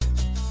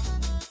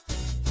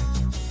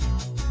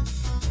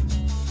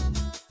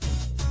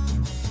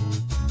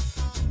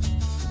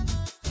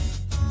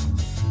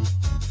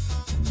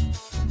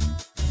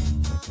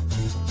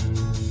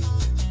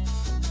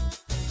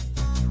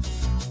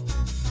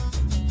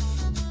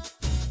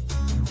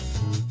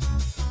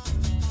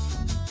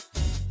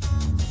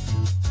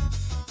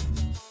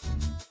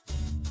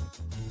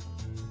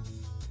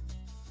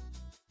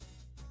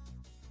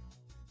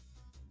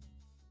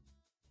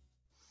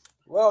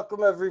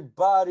Welcome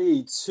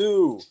everybody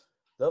to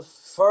the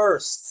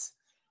first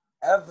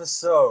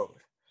episode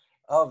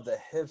of the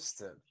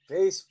Hipster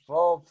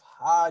Baseball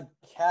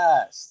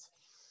Podcast.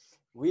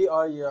 We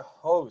are your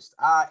host.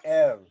 I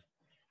am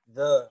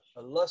the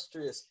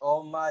illustrious,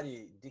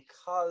 almighty,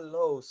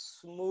 DiCarlo,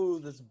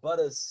 smooth as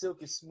butter,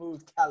 silky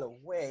smooth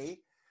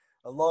Callaway,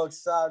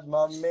 alongside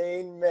my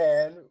main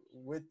man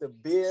with the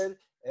beard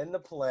and the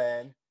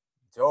plan,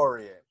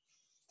 Dorian.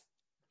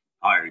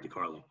 Hi,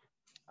 DiCarlo.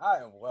 I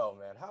am well,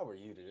 man. How are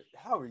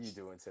you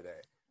doing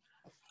today?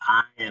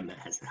 I am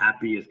as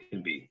happy as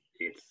can be.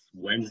 It's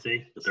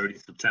Wednesday, the 30th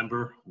of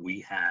September.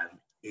 We have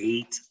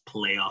 8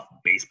 playoff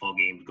baseball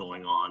games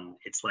going on.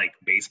 It's like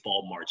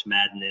baseball March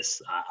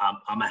Madness.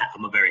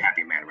 I'm a very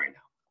happy man right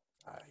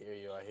now. I hear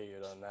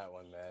you on that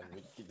one,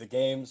 man. The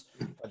games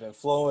have been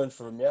flowing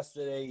from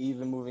yesterday,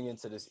 even moving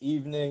into this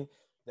evening.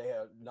 They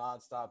are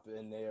nonstop,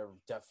 and they are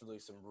definitely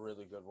some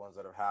really good ones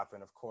that have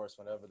happened. Of course,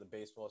 whenever the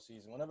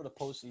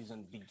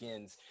postseason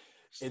begins,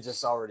 it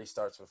just already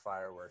starts with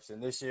fireworks.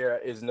 And this year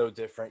is no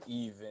different,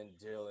 even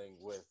dealing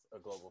with a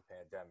global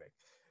pandemic.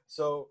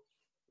 So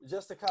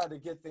just to kind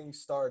of get things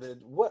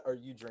started, what are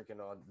you drinking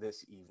on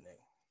this evening?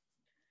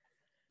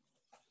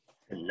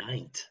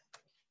 Tonight,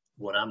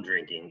 what I'm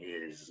drinking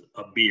is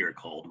a beer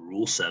called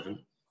Rule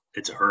 7.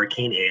 It's a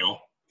hurricane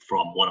ale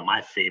from one of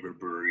my favorite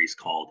breweries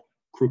called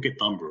Crooked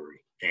Thumb Brewery.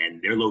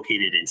 And they're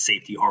located in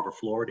Safety Harbor,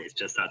 Florida. It's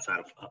just outside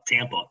of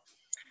Tampa.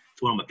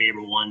 It's one of my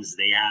favorite ones.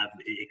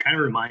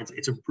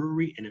 It's a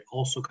brewery, and it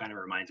also kind of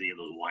reminds me of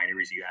those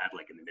wineries you have,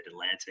 like in the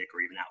Mid-Atlantic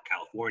or even out in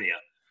California,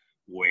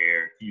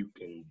 where you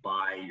can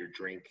buy your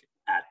drink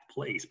at the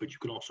place, but you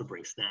can also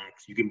bring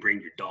snacks. You can bring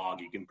your dog.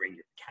 You can bring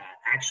your cat.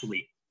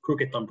 Actually,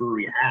 Crooked Thumb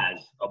Brewery has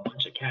a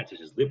bunch of cats that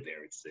just live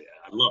there.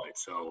 I love it.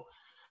 So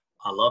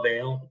I love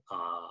ale.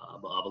 I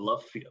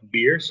love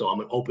beer. So I'm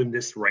going to open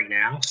this right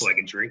now so I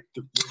can drink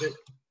with it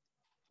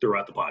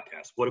throughout the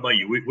podcast. What about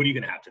you? What are you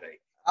going to have today?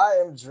 I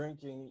am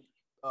drinking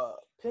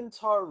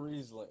Pintar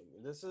Riesling.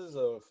 This is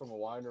from a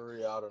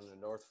winery out on the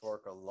North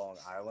Fork of Long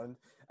Island.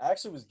 I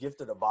actually was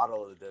gifted a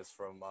bottle of this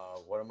from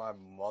one of my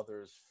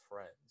mother's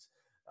friends.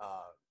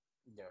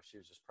 She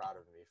was just proud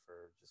of me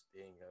for just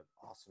being an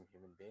awesome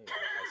human being,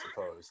 I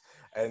suppose.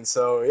 And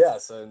so,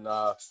 yes, and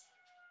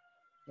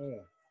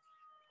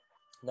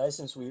nice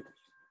and sweet,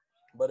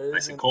 but it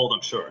nice and cold,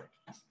 I'm sure.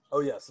 Oh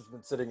yes, it's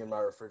been sitting in my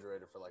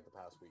refrigerator for like the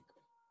past week.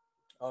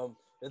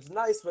 It's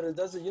nice, but it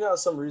doesn't. You know,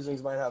 some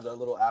reasons might have that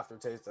little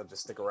aftertaste that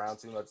just stick around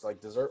too much. Like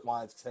dessert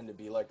wines tend to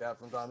be like that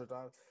from time to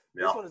time.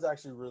 Yeah. This one is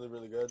actually really,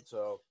 really good.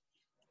 So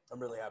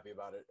I'm really happy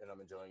about it, and I'm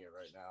enjoying it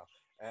right now.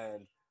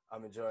 And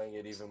I'm enjoying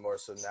it even more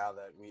so now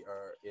that we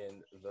are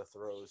in the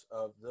throes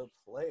of the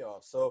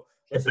playoffs. So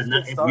let's just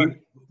get started.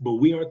 But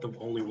we aren't the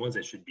only ones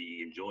that should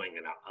be enjoying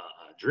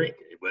a drink,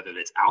 whether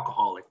it's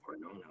alcoholic or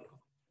non-alcoholic.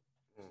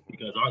 Mm-hmm.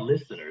 Because our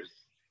listeners,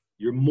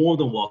 you're more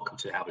than welcome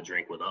to have a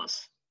drink with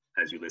us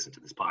as you listen to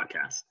this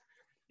podcast.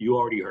 You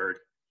already heard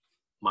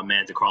my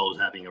man DiCarlo's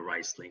having a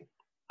Riesling.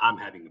 I'm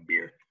having a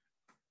beer.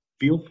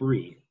 Feel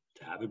free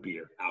to have a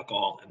beer,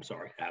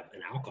 have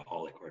an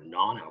alcoholic or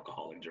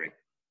non-alcoholic drink,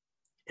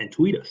 and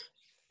tweet us.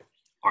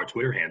 Our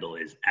Twitter handle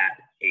is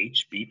at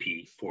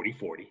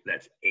HBP4040.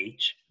 That's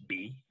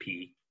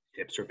HBP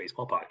Hipster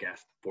Baseball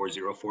Podcast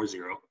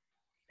 4040.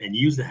 And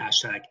use the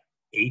hashtag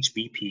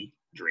HBP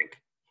drink.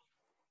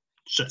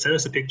 Send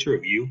us a picture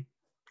of you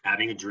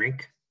having a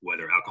drink,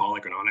 whether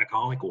alcoholic or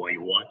non-alcoholic, while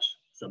you watch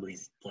some of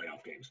these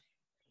playoff games.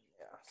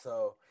 Yeah,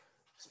 so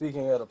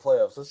speaking of the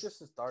playoffs, let's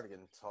just start again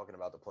talking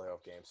about the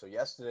playoff game. So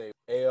yesterday,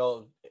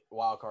 AL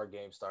wildcard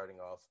game starting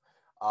off.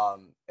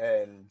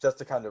 And just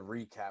to kind of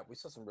recap, we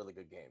saw some really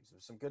good games. There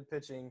was some good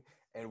pitching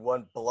and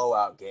one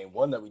blowout game,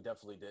 one that we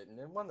definitely didn't,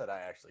 and one that I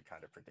actually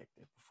kind of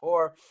predicted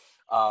before.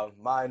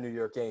 My New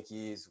York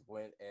Yankees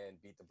went and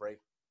beat the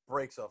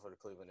brakes off of the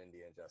Cleveland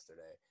Indians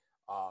yesterday.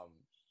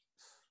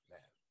 Man,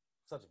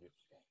 such a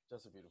beautiful game.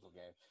 Just a beautiful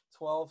game.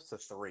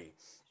 12-3.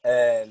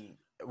 And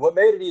what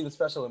made it even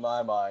special in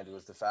my mind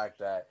was the fact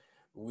that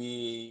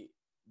we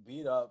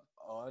beat up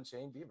on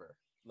Shane Bieber.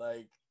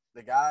 Like,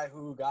 the guy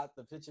who got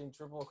the pitching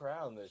triple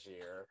crown this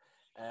year,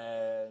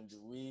 and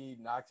we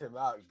knocked him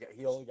out.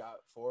 He only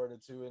got 4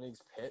 2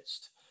 innings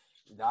pitched,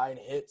 9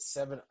 hits,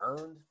 7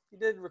 earned. He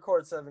did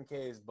record 7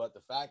 Ks, but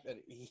the fact that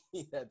he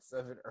had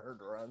 7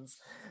 earned runs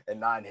and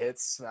 9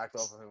 hits smacked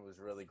off of him was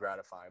really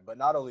gratifying. But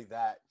not only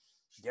that,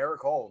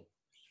 Garrett Cole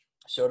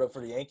showed up for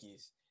the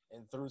Yankees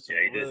and threw some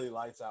really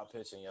lights-out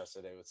pitching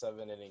yesterday with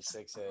 7 innings,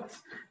 6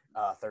 hits,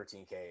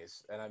 13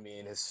 Ks. And, I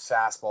mean, his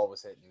fastball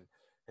was hitting.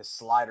 His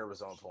slider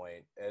was on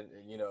point. And,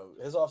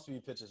 his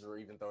off-speed pitches were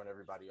even throwing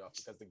everybody off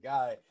because the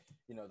guy,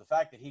 the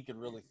fact that he could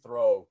really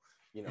throw,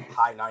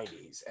 high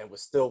 90s and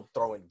was still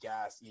throwing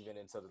gas even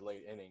into the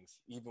late innings,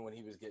 even when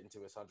he was getting to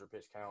his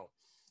 100-pitch count.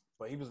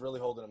 But he was really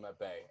holding them at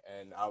bay.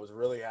 And I was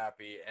really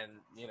happy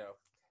and,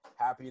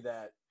 happy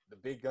that the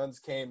big guns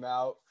came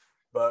out.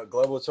 But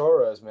Gleyber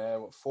Torres,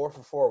 man, 4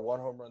 for 4, 1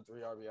 home run, 3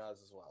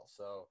 RBIs as well.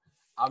 So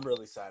I'm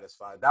really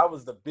satisfied. That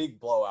was the big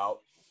blowout.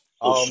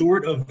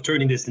 Short of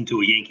turning this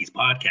into a Yankees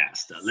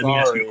podcast, let me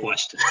ask you a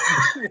question.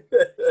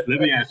 Let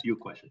me ask you a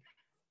question.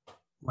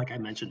 Like I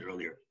mentioned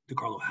earlier,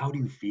 DeCarlo, how do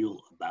you feel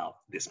about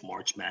this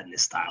March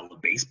Madness style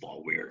of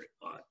baseball where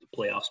the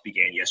playoffs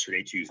began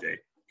yesterday, Tuesday,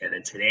 and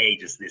then today,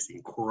 just this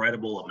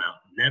incredible amount?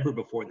 Never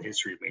before in the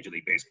history of Major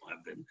League Baseball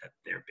have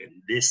there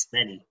been this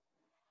many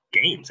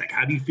games. Like,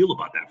 how do you feel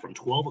about that from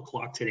 12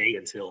 o'clock today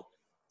until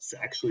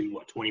actually,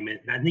 20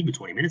 minutes, not even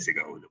 20 minutes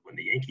ago when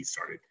the Yankees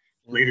started.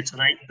 Later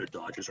tonight, the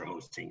Dodgers are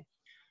hosting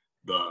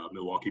the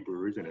Milwaukee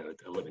Brewers in an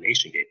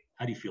elimination game.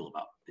 How do you feel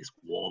about this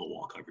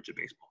wall-to-wall coverage of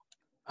baseball?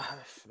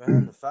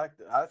 Man, the fact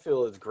that I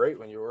feel it's great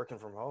when you're working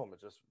from home.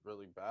 It's just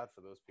really bad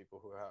for those people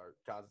who are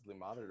constantly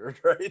monitored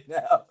right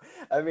now.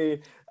 I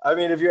mean,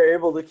 if you're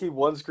able to keep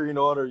one screen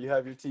on, or you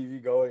have your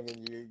TV going,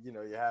 and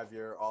you have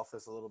your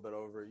office a little bit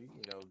over, you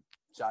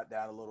jot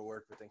down a little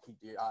work, but then keep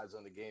your eyes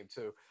on the game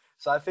too.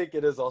 So I think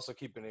it is also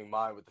keeping in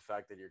mind with the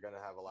fact that you're going to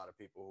have a lot of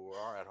people who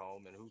are at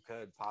home and who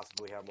could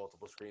possibly have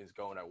multiple screens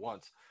going at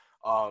once.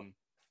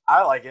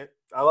 I like it.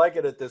 I like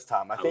it at this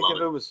time. I think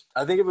if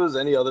it was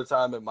any other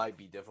time, it might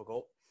be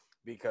difficult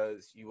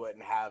because you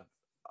wouldn't have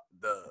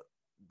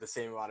the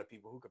same amount of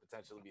people who could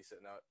potentially be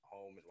sitting at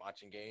home and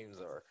watching games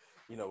or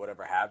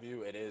whatever have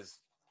you. It is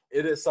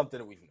something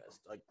that we've missed.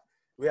 Like,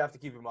 we have to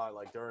keep in mind,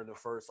 like, during the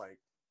first, like,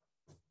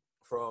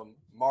 from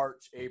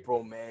March,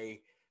 April,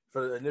 May,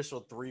 for the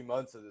initial 3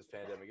 months of this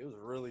pandemic, it was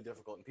really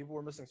difficult and people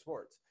were missing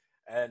sports.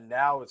 And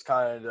now it's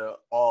kind of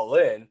all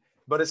in,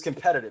 but it's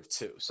competitive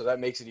too. So that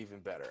makes it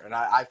even better. And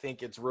I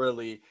think it's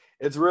really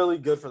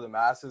good for the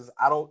masses.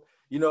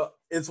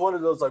 It's one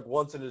of those like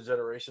once in a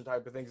generation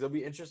type of things. It'll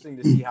be interesting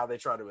to see how they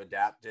try to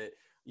adapt it.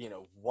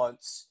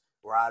 Once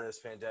we're out of this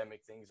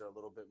pandemic, things are a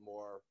little bit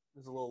more,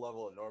 there's a little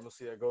level of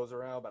normalcy that goes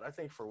around. But I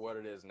think for what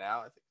it is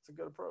now, I think it's a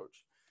good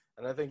approach.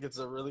 And I think it's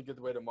a really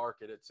good way to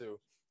market it too.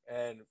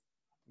 And,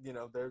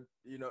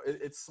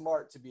 it's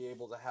smart to be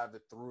able to have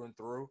it through and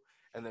through.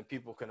 And then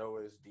people can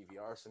always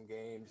DVR some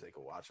games. They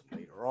can watch them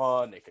later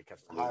on. They can catch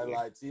the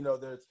highlights.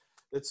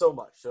 It's so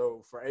much.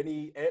 So for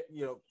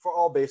for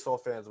all baseball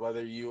fans,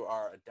 whether you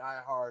are a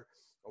diehard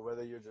or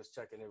whether you're just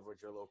checking in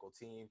with your local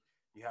team,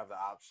 you have the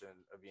option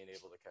of being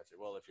able to catch it.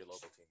 Well, if your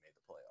local team made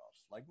the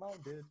playoffs, like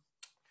mine did.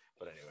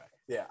 But anyway,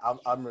 yeah,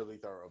 I'm really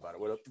thorough about it.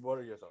 What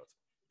are your thoughts?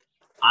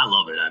 I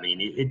love it. I mean,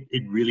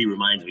 it really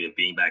reminds me of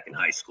being back in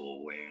high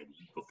school, where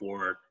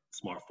before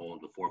smartphones,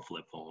 before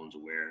flip phones,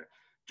 where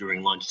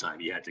during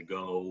lunchtime you had to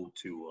go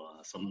to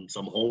some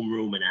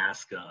homeroom and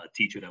ask a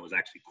teacher that was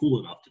actually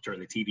cool enough to turn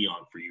the TV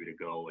on for you to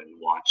go and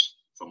watch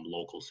some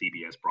local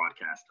CBS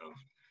broadcast of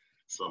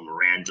some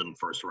random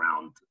first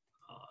round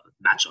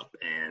matchup.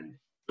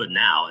 But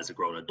now, as a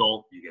grown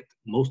adult,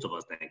 most of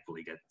us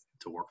thankfully get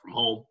to work from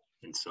home,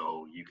 and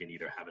so you can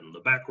either have it in the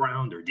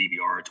background or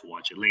DVR to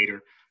watch it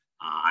later.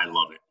 I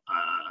love it.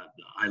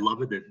 I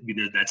love it.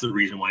 That's the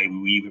reason why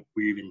we're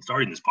even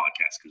starting this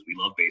podcast, because we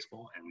love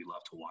baseball and we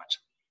love to watch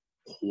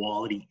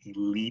quality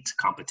elite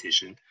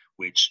competition,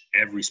 which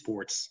every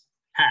sports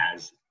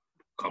has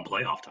come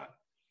playoff time.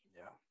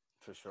 Yeah,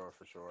 for sure.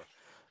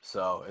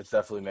 So it's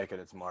definitely making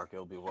its mark.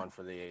 It'll be one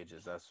for the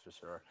ages, that's for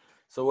sure.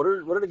 So what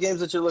are the games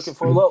that you're looking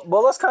for?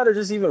 Well, let's kind of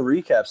just even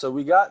recap. So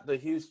we got the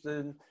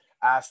Houston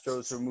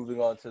Astros who are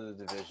moving on to the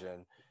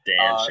division.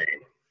 Damn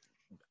shame.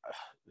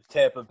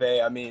 Tampa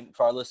Bay. I mean,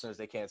 for our listeners,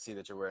 they can't see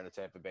that you're wearing a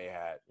Tampa Bay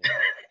hat.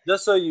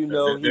 Just so you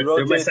know,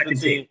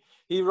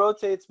 he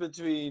rotates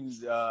between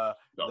the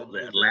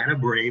Atlanta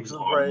Braves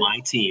are my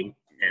team,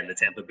 and the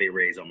Tampa Bay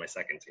Rays are my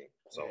second team.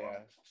 So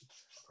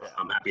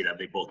I'm happy that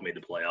they both made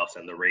the playoffs,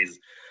 and the Rays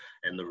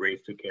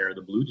took care of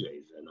the Blue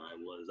Jays. And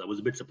I was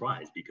a bit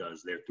surprised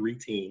because there are three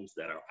teams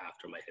that are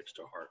after my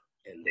hipster heart,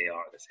 and they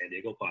are the San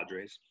Diego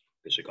Padres,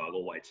 the Chicago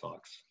White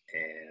Sox,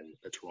 and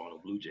the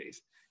Toronto Blue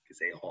Jays, because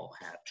they all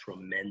have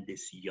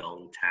tremendous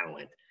young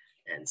talent,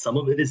 and some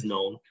of it is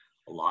known,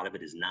 a lot of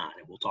it is not.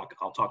 And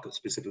I'll talk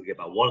specifically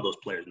about one of those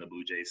players in the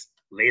Blue Jays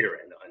later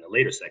in the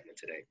later segment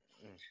today.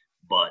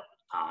 But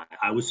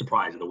I was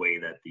surprised at the way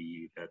that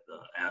the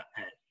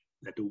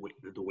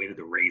way that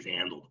the Rays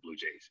handled the Blue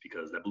Jays,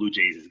 because the Blue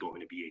Jays is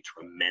going to be a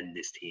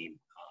tremendous team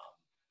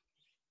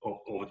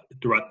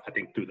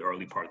through the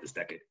early part of this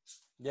decade.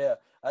 Yeah,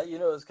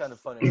 it's kind of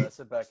funny when I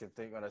sit back and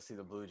think when I see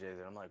the Blue Jays,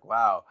 and I'm like,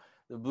 wow,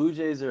 the Blue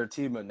Jays are a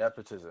team of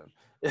nepotism.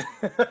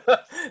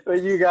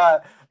 But you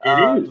got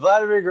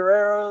Vladimir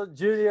Guerrero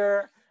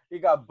Jr., you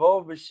got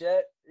Bo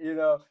Bichette.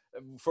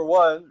 For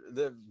one,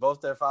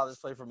 both their fathers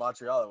played for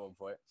Montreal at one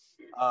point.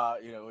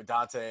 With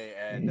Dante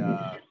and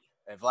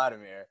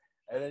Vladimir,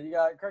 and then you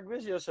got Craig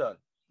Biggio's son.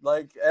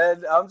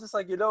 And I'm just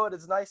like,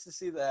 it's nice to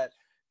see that.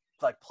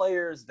 Like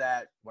players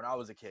that when I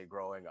was a kid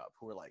growing up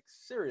who were like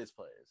serious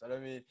players. And I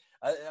mean,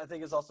 I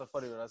think it's also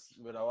funny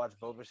when I watch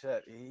Bo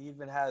Bichette, he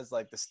even has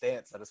like the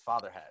stance that his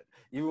father had,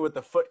 even with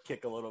the foot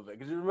kick a little bit.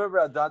 Because you remember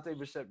how Dante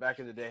Bichette back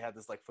in the day had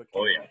this like foot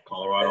kick. Oh yeah,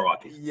 Colorado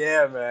Rockies.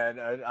 Yeah,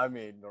 man. I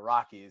mean, the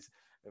Rockies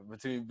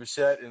between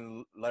Bichette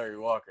and Larry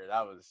Walker,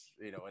 that was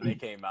when they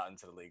came out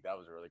into the league, that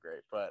was really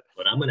great. But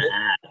I'm gonna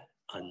add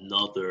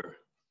another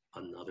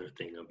another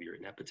thing of your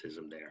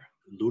nepotism there.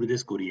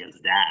 Lourdes Gurriel's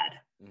dad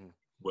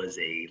was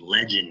a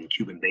legend in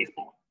Cuban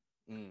baseball.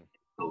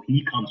 So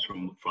he comes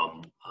from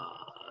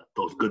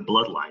those good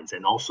bloodlines.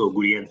 And also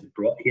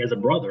Gurriel, he has a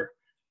brother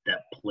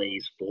that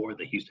plays for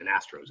the Houston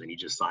Astros, and he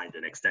just signed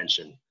an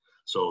extension.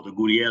 So the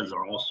Gurriels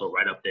are also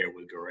right up there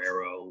with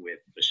Guerrero, with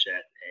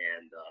Bichette,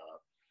 and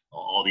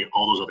all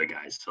those other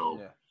guys. So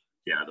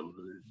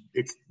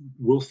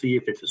we'll see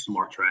if it's a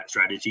smart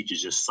strategy to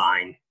just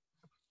sign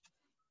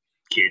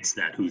kids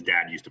whose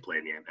dad used to play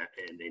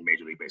in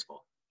Major League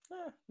Baseball.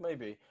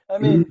 Maybe. I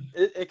mean,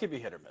 it could be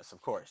hit or miss,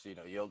 of course. You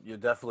know, you'll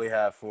definitely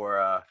have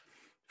for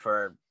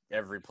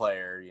every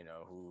player, you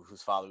know,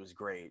 whose father was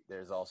great.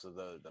 There's also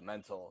the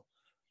mental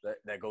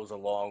that goes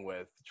along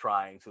with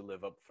trying to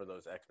live up for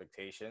those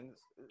expectations.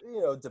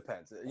 You know, it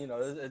depends. You know,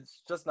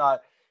 it's just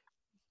not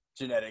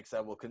genetics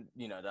that will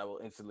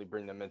instantly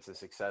bring them into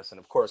success. And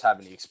of course,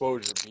 having the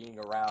exposure, being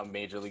around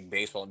Major League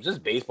Baseball, and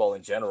just baseball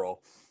in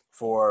general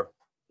for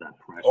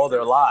all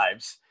their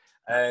lives.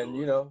 And,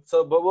 you know,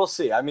 but we'll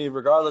see. I mean,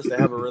 regardless, they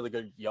have a really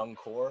good young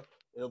core.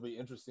 It'll be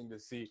interesting to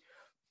see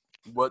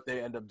what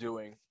they end up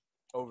doing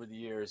over the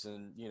years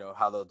and, you know,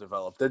 how they'll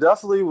develop. They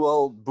definitely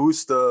will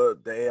boost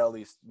the AL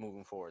East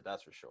moving forward.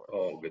 That's for sure.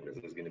 Oh, goodness.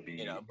 It's going to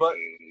be a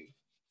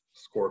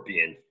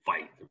scorpion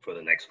fight for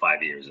the next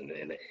 5 years in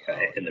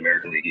the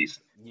American League East.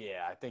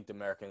 Yeah, I think the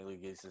American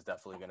League East is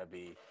definitely going to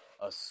be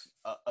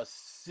a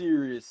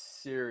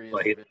serious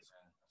division.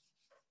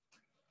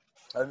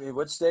 I mean,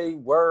 which they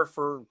were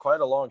for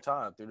quite a long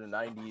time through the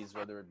 90s,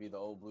 whether it be the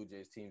old Blue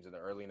Jays teams in the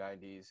early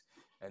 90s,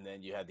 and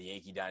then you had the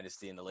Yankee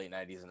dynasty in the late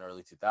 90s and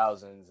early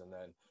 2000s, and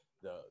then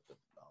the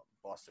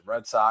Boston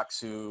Red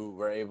Sox, who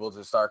were able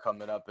to start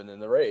coming up, and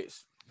then the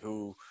Rays,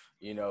 who,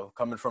 you know,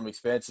 coming from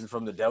expansion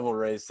from the Devil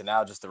Rays to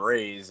now just the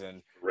Rays. Yep.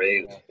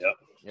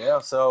 Yeah,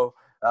 so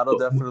that'll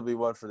definitely be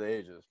one for the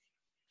ages.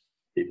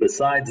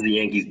 Besides the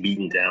Yankees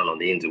beating down on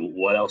the Indians,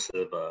 what else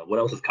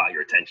has caught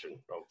your attention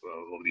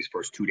over these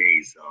first 2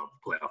 days of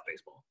playoff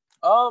baseball?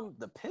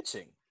 The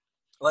pitching.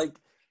 Like,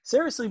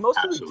 seriously, most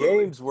of the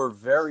games were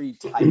very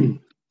tight,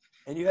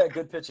 and you had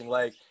good pitching.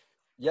 Like,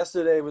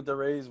 yesterday with the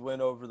Rays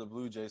win over the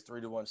Blue Jays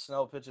 3-1,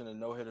 Snell pitching a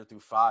no-hitter through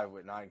 5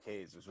 with 9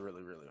 Ks was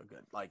really, really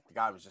good. Like, the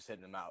guy was just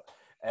hitting them out.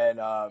 And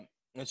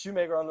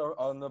Shoemaker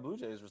on the Blue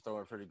Jays was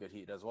throwing pretty good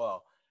heat as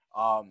well.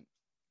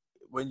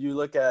 When you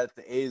look at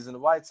the A's and the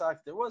White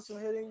Sox, there was some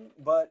hitting,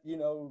 but, you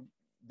know,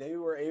 they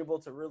were able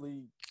to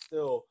really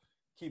still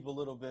keep a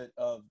little bit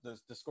of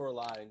the score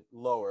line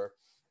lower.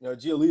 You know,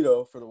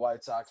 Giolito for the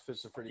White Sox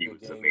pitched a pretty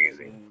good game.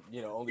 Amazing. And,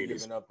 you know, only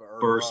giving up an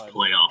early first run.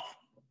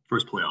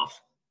 playoffs.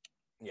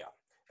 Yeah,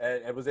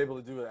 and was able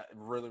to do that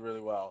really,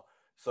 really well.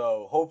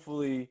 So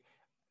hopefully,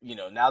 you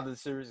know, now that the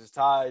series is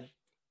tied,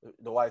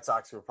 the White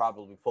Sox will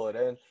probably pull it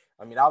in.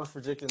 I mean, I was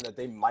predicting that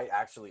they might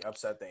actually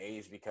upset the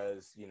A's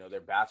because, you know,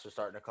 their bats are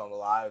starting to come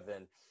alive.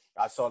 And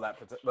I saw that,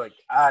 like,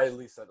 I at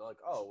least said, like,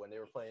 oh, when they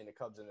were playing the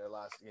Cubs in their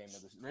last game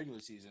of the regular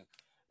season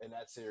in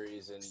that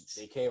series and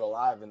they came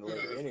alive in the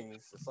late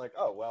innings, it's like,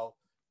 oh, well,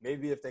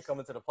 maybe if they come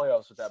into the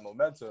playoffs with that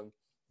momentum,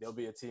 they'll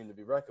be a team to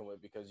be reckoned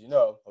with because, you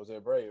know, Jose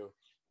Abreu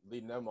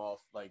leading them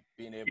off, like,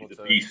 being able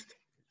to – beast.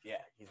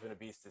 Yeah, he's been a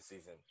beast this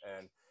season.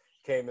 And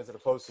came into the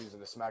postseason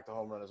to smack the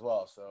home run as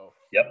well. So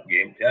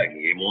game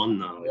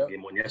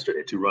one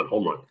yesterday, 2-run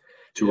home run,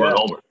 two-run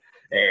homer.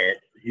 And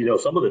you know,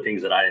 some of the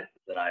things that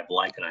I've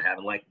liked and I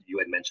haven't liked, you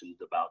had mentioned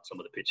about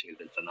some of the pitching has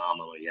been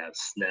phenomenal. You have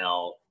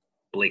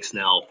Blake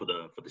Snell for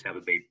the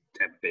Tampa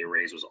Bay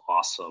Rays was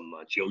awesome.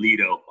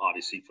 Giolito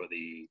obviously for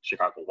the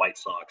Chicago White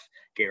Sox.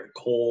 Garrett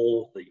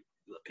Cole, the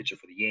pitcher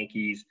for the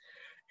Yankees.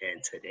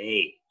 And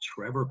today,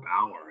 Trevor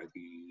Bauer,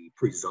 the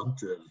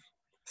presumptive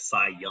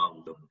Cy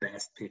Young, the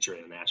best pitcher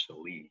in the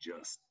National League,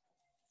 just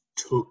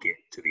took it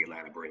to the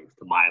Atlanta Braves,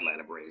 to my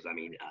Atlanta Braves. I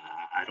mean,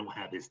 I don't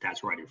have his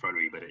stats right in front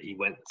of me, but he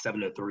went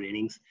 7 1/3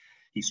 innings.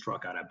 He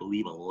struck out, I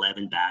believe,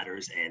 11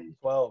 batters and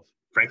 12.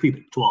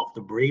 Frankly, 12.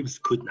 The Braves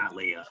could not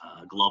lay a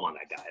glove on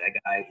that guy. That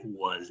guy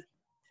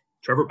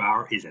Trevor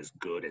Bauer is as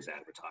good as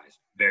advertised.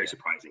 Very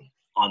surprising.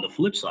 On the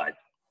flip side,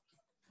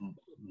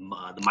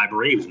 my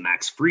Braves,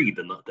 Max Fried,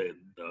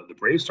 the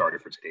Braves starter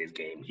for today's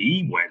game,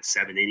 he went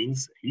 7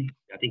 innings.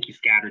 I think he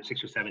scattered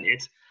 6 or 7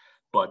 hits,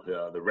 but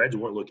the Reds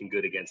weren't looking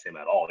good against him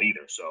at all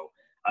either. So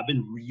I've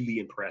been really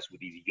impressed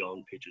with these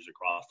young pitchers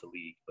across the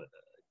league, but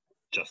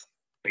just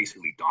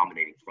basically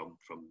dominating from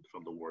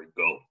the word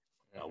go.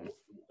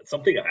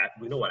 Something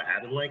what I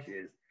haven't liked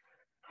is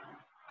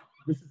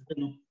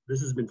this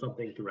has been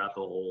something throughout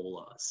the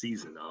whole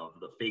season of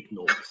the fake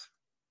noise.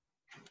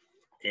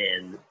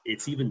 And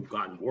it's even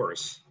gotten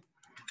worse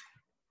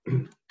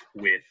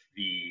with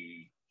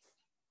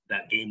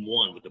that game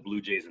one with the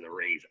Blue Jays and the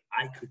Rays.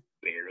 I could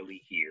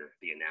barely hear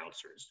the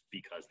announcers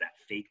because that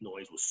fake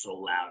noise was so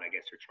loud. I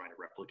guess they're trying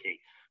to replicate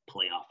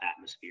playoff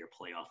atmosphere,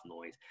 playoff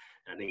noise.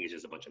 And I think it's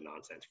just a bunch of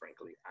nonsense,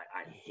 frankly.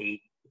 I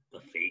hate the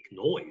fake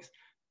noise.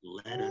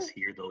 Let us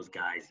hear those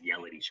guys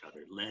yell at each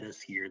other. Let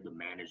us hear the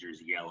managers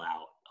yell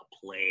out a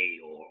play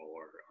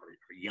or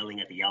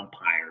yelling at the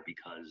umpire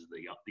because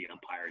the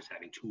umpire is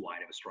having too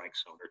wide of a strike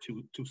zone or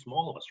too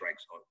small of a strike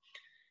zone.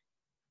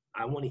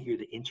 I want to hear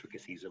the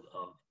intricacies of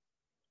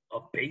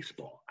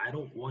baseball. I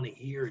don't want to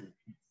hear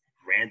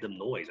random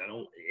noise. I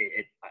don't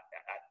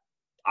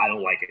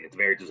like it. It's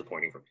very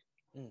disappointing for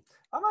me.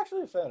 I'm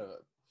actually a fan of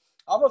it.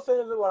 I'm a fan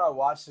of it when I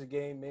watch the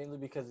game, mainly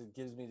because it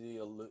gives me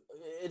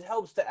it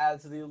helps to add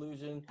to the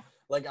illusion.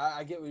 Like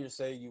I get what you're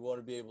saying. You want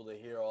to be able to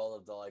hear all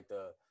of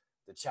the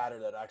chatter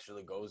that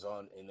actually goes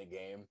on in the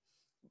game,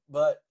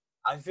 but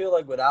I feel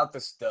like without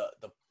the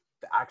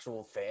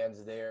actual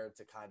fans there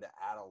to kind of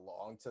add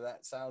along to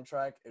that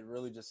soundtrack, it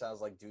really just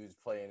sounds like dudes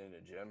playing in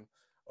a gym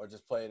or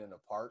just playing in a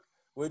park.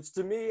 Which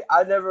to me,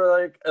 I never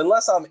like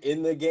unless I'm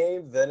in the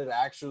game, then it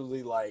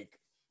actually like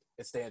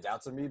it stands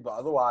out to me. But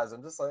otherwise,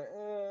 I'm just like,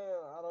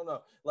 I don't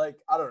know. Like,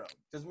 I don't know.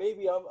 Because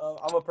maybe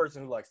I'm a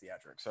person who likes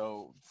theatrics.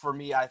 So for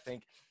me, I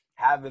think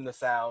having the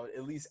sound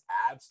at least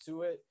adds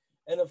to it.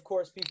 And of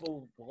course,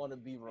 people want to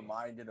be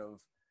reminded of,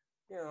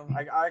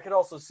 I could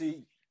also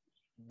see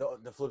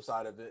the flip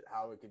side of it,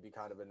 how it could be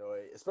kind of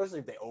annoying, especially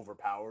if they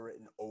overpower it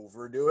and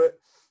overdo it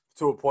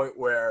to a point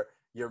where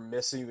you're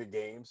missing the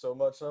game so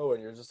much so,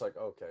 and you're just like,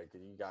 okay,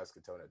 you guys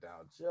could tone it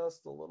down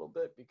just a little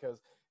bit because,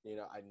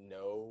 I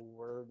know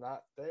we're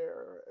not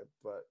there,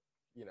 but,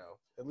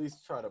 at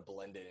least try to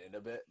blend it in a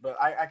bit. But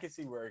I can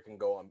see where it can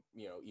go on,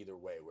 either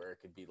way, where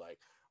it could be like,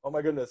 oh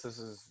my goodness, this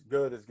is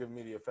good. It's giving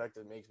me the effect.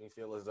 It makes me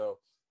feel as though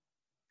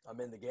I'm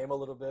in the game a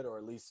little bit, or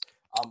at least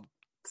I'm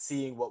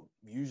seeing what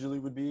usually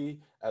would be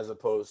as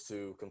opposed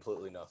to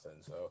completely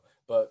nothing. So,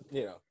 but,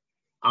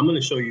 I'm going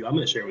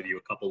to share with you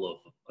a couple of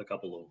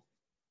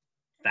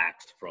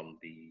facts from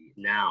the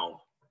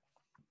now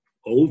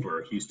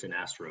over Houston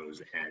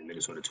Astros and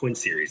Minnesota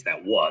Twins series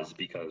that was,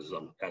 because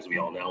as we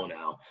all know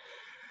now,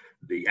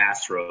 the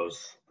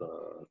Astros,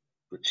 the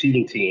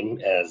cheating team,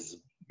 has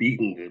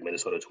beaten the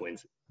Minnesota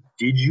Twins.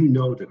 Did you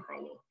know,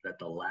 DeCarlo, that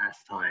the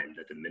last time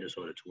that the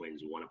Minnesota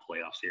Twins won a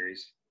playoff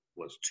series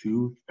was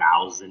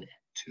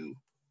 2002,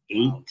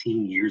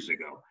 18 years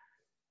ago?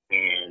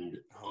 And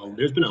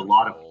there's been a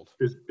lot of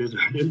there's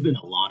been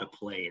a lot of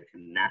play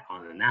in that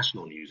on the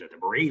national news that the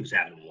Braves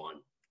haven't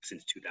won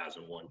since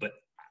 2001. But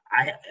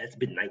it's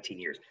been 19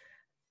 years.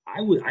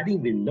 I didn't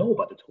even know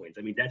about the Twins.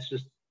 I mean, that's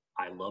just,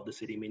 I love the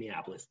city of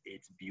Minneapolis.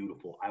 It's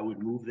beautiful. I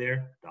would move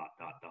there. ...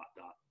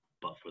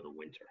 But for the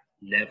winter,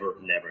 never.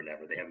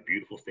 They have a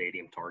beautiful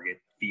stadium,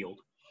 Target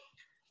Field,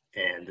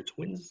 and the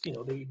Twins,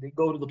 they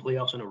go to the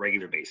playoffs on a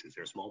regular basis.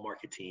 They're a small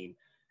market team.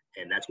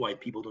 And that's why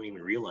people don't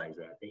even realize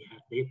that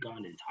they've gone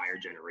an entire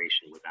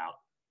generation without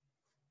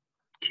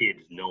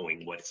kids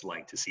knowing what it's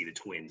like to see the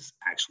Twins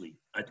actually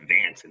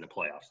advance in the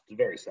playoffs. It's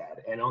very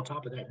sad. And on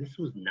top of that, this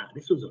was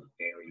a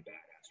very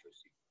bad Astros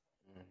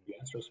season. The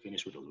Astros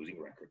finished with a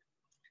losing record.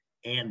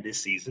 And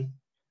this season,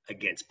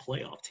 against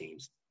playoff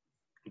teams,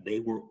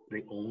 they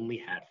only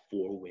had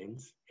 4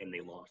 wins and they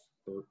lost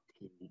 13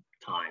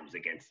 times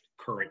against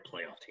current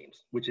playoff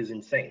teams, which is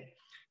insane.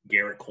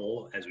 Garrett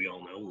Cole, as we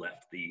all know,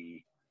 left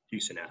the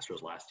Houston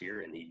Astros last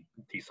year, and he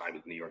signed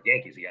with the New York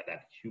Yankees. He had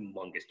that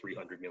humongous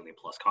 $300 million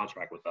plus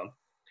contract with them.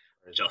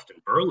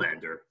 Justin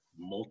Verlander,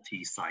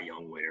 multi-Cy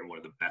Young winner, one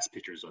of the best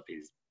pitchers of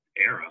his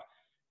era.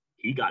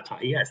 He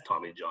has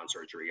Tommy John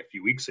surgery a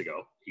few weeks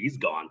ago. He's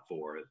gone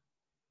for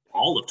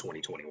all of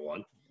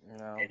 2021.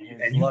 No,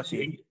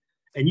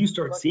 and you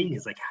start seeing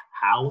is like,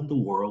 how in the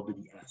world did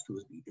the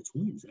Astros beat the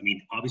Twins? I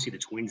mean, obviously the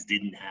Twins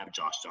didn't have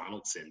Josh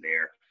Donaldson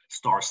there,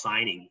 star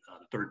signing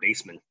third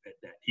baseman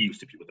that he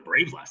used to be with the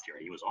Braves last year.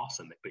 He was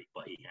awesome, but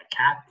he had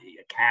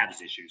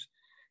calves issues,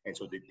 and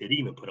so they didn't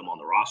even put him on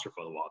the roster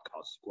for the wild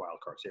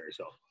card series.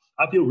 So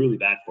I feel really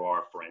bad for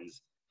our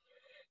friends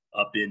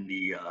up in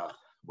the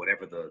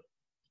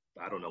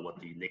I don't know what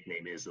the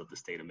nickname is of the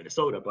state of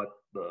Minnesota, but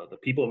the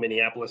people of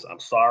Minneapolis, I'm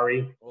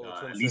sorry.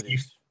 At least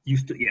you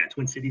still,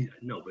 Twin Cities.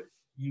 No, but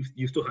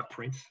you still have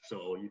Prince,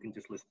 so you can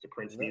just listen to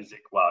Prince music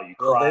while you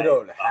cry. They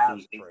don't have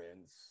Prince.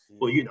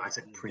 Well, I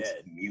said Prince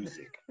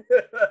music.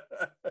 You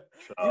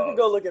can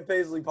go look at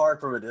Paisley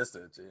Park from a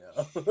distance,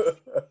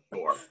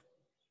 Sure.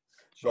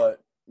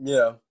 But,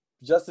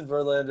 Justin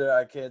Verlander,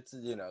 I can't,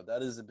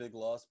 that is a big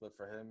loss, but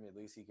for him, at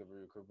least he could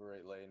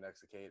recuperate laying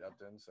next to Kate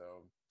Upton,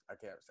 so I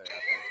can't say I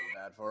feel too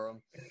bad for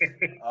him.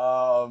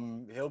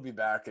 He'll be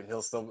back, and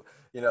he'll still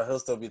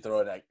be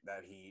throwing that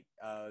heat.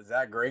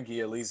 Zach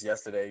Greinke, at least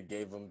yesterday,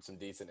 gave him some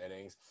decent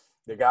innings.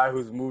 The guy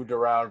who's moved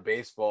around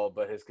baseball,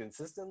 but has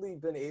consistently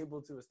been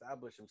able to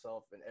establish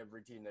himself in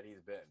every team that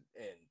he's been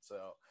in,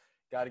 so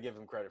got to give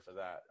him credit for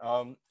that.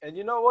 And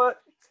you know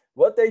what?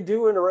 What they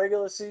do in the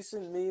regular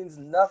season means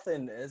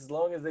nothing as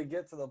long as they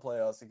get to the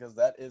playoffs, because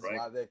that is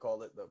why they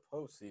call it the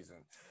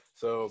postseason.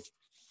 So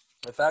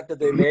the fact that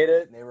they made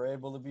it and they were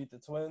able to beat the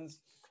Twins,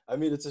 I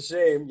mean, it's a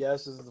shame.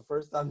 Yes, this is the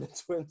first time the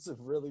Twins have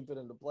really been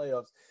in the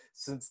playoffs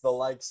since the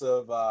likes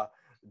of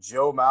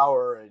Joe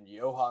Mauer and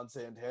Johan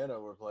Santana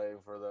were playing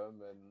for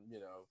them, and,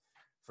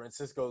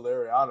 Francisco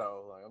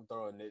Liriano. Like, I'm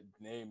throwing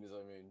names,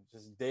 I mean,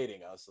 just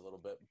dating us a little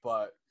bit.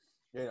 But,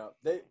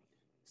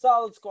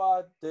 solid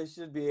squad. They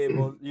should be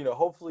able,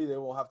 hopefully they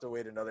won't have to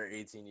wait another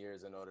 18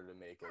 years in order to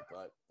make it.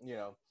 But,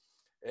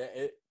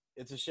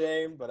 it's a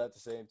shame, but at the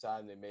same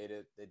time, they made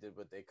it. They did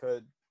what they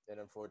could, and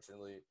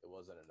unfortunately, it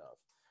wasn't enough.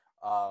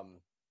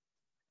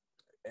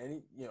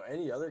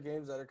 Any other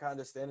games that are kind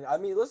of standing? I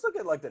mean, let's look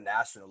at like the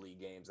National League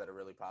games that are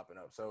really popping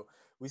up. So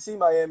we see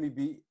Miami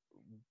beat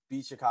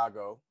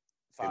Chicago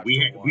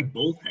 5-1. We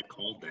both had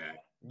called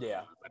that.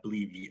 Yeah, I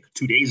believe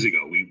 2 days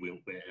ago we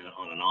went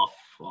on and off.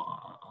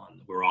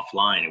 We're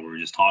offline and we were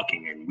just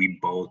talking, and we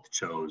both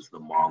chose the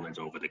Marlins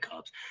over the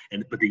Cubs.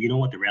 But you know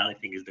what the reality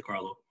thing is,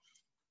 DeCarlo?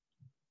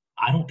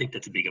 I don't think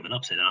that's a big of an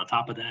upset. And on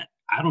top of that,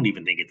 I don't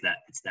even think it's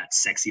that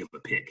sexy of a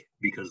pick,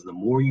 because the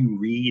more you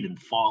read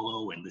and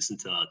follow and listen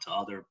to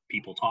other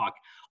people talk,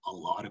 a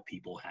lot of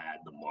people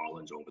had the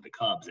Marlins over the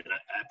Cubs. And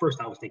at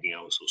first I was thinking I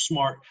was so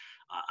smart.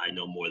 I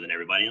know more than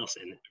everybody else.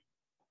 And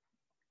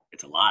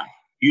it's a lie.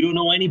 You don't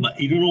know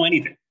anybody. You don't know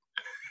anything.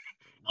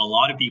 A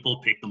lot of people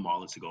picked the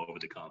Marlins to go over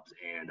the Cubs.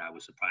 And I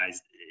was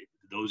surprised.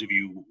 Those of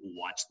you who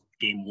watched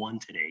game 1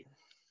 today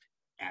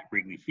at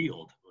Wrigley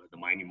Field, the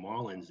Miami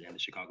Marlins and the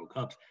Chicago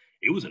Cubs,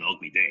 it was an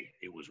ugly day.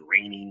 It was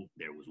raining,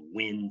 there was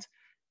wind,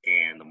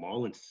 and the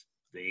Marlins,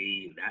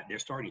 their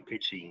starting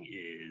pitching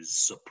is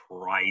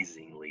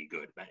surprisingly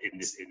good.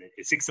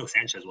 Sixto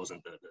Sanchez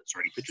wasn't the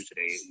starting pitcher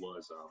today. It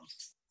was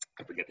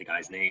I forget the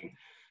guy's name,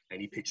 and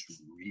he pitched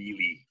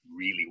really,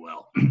 really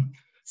well. I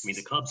mean,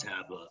 the Cubs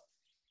have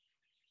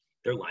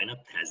their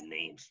lineup has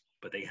names,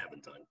 but they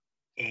haven't done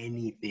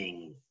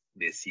anything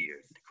this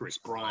year. Chris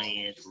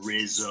Bryant,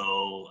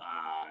 Rizzo,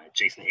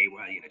 Jason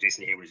Hayward.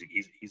 Jason Hayward,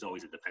 he's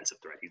always a defensive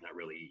threat. He doesn't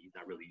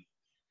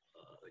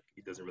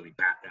really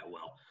bat that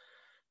well.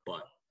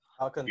 But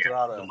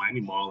the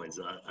Miami Marlins,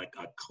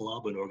 a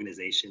club, an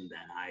organization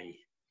that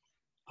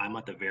I'm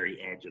at the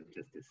very edge of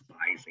just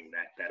despising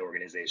that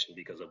organization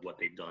because of what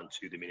they've done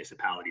to the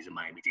municipalities in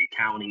Miami-Dade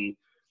County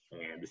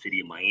and the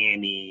city of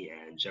Miami,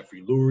 and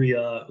Jeffrey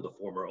Luria, the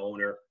former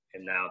owner,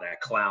 and now that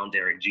clown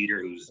Derek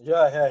Jeter, who's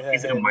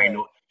he's in a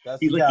minority.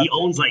 He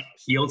owns like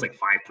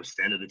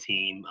 5% of the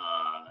team.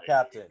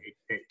 Captain.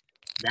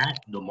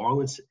 The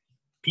Marlins,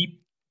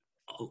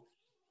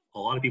 a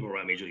lot of people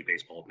around Major League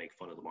Baseball make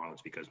fun of the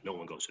Marlins because no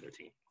one goes to their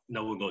team,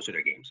 no one goes to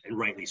their games, and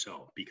rightly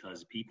so,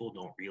 because people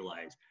don't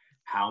realize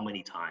how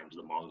many times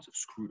the Marlins have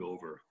screwed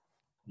over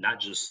not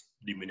just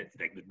the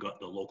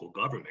local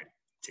government,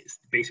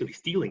 basically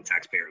stealing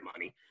taxpayer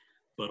money,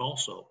 but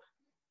also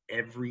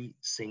every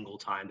single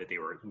time that they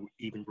were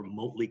even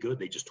remotely good,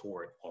 they just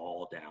tore it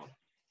all down.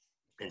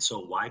 And so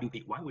why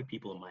would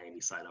people in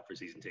Miami sign up for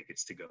season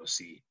tickets to go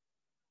see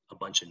a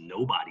bunch of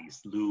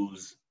nobodies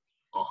lose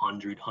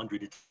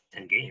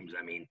 110 games?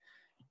 I mean,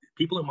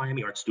 people in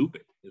Miami aren't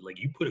stupid. Like,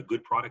 you put a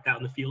good product out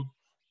in the field,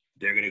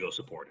 they're going to go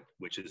support it,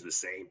 which is the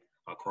same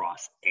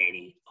across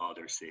any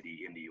other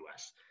city in the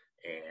U.S.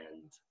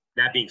 And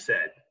that being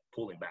said,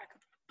 pulling back,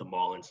 the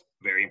Marlins,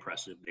 very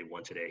impressive. They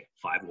won today,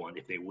 5-1.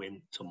 If they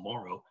win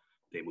tomorrow,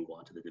 they move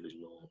on to the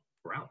divisional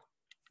round.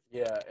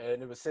 Yeah,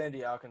 and it was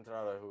Sandy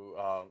Alcantara who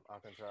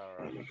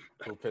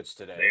pitched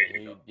today.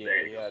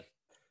 He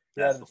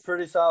had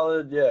pretty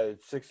solid. Yeah,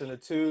 6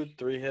 and 2,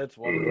 3 hits,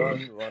 1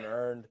 run, 1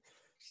 earned,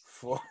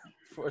 4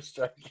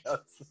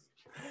 strikeouts,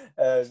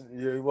 and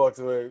he walked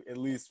away at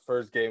least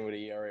first game with an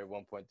ERA of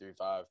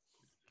 1.35.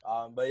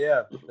 But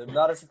yeah,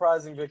 not a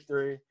surprising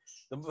victory.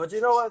 But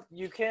you know what?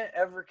 You can't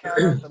ever count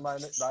out the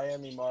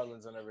Miami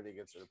Marlins whenever they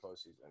get to the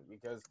postseason,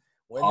 because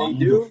when they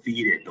do,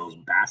 undefeated, those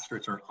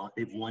bastards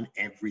they've won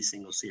every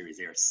single series.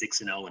 They are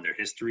 6-0 in their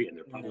history, and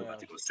they're probably about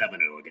to go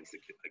 7-0 against the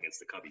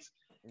Cubbies.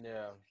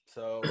 Yeah.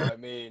 So I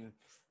mean,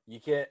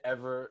 you can't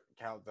ever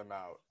count them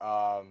out.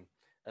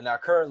 And now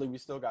currently we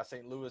still got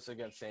St. Louis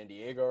against San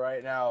Diego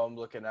right now. I'm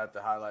looking at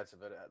the highlights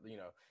of it.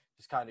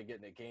 Just kind of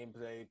getting the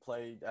gameplay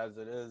played as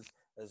it is,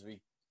 as we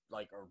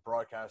are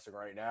broadcasting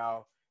right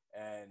now.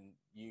 And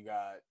you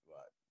got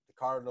the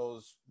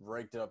Cardinals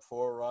raked up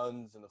 4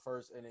 runs in the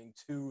first inning,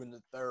 2 in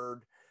the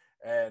third,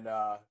 and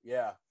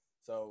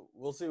so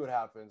we'll see what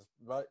happens.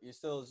 But it's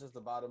just the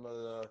bottom of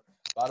the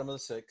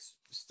 6.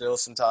 Still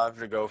some time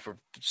to go for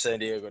San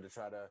Diego to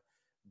try to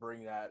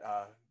bring that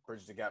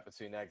bridge the gap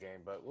between that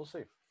game, but we'll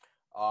see.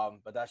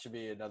 But that should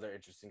be another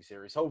interesting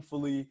series.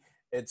 Hopefully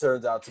it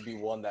turns out to be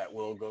one that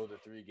will go to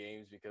 3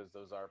 games, because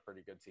those are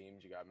pretty good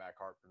teams. You got Matt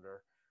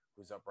Carpenter,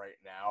 who's up right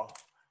now,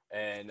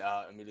 and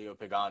Emilio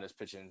Pagan is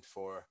pitching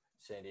for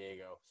San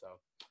Diego. So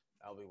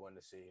that'll be one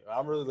to see.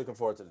 I'm really looking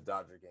forward to the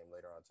Dodger game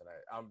later on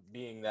tonight.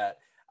 Being that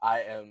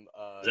I am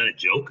is that a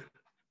joke?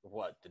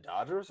 What, the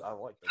Dodgers? I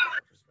like the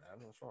Dodgers, man.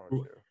 What's wrong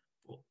with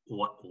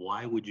you?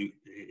 Why would you?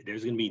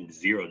 There's going to be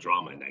zero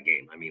drama in that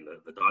game. I mean,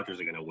 the Dodgers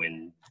are going to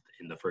win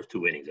in the first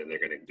 2 innings, and they're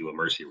going to do a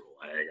mercy rule.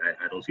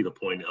 I don't see the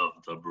point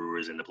of the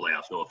Brewers in the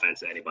playoffs. No offense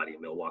to anybody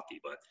in Milwaukee,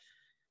 but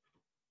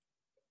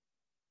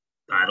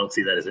I don't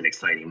see that as an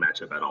exciting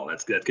matchup at all.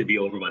 That could be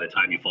over by the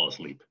time you fall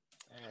asleep.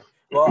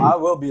 Well, I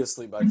will be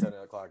asleep by 10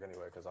 o'clock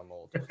anyway, because I'm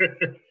old.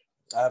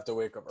 I have to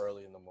wake up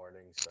early in the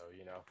morning, so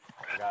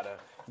I gotta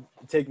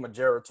take my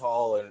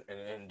Geritol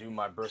and do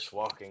my brisk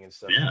walking and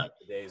stuff. Yeah.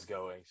 The day is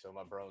going, so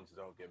my bones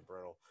don't get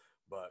brittle.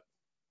 But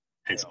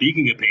and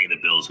speaking of paying the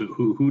bills,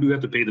 who do we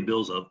have to pay the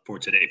bills of for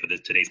today for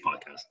today's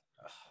podcast?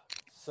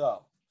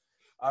 So,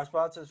 our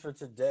sponsors for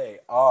today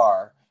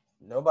are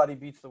Nobody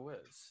Beats the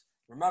Wiz.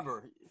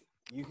 Remember,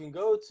 you can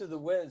go to the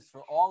Wiz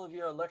for all of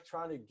your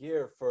electronic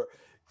gear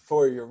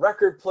for your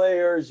record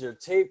players, your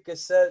tape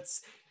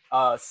cassettes,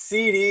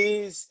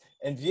 CDs,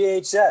 and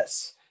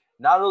VHS.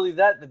 Not only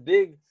that, the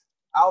big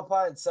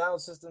Alpine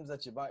sound systems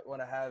that you might want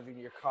to have in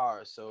your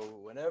car. So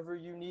whenever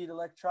you need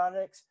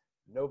electronics,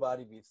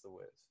 Nobody Beats the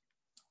Wiz.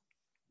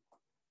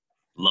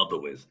 Love the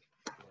Wiz.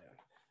 Yeah.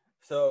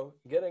 So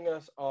getting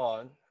us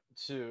on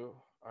to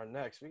our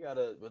next,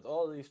 with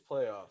all these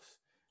playoffs,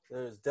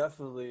 there's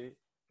definitely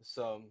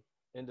some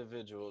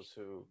individuals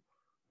who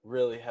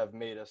really have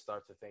made us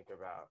start to think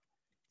about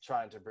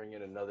trying to bring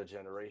in another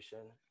generation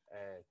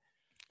and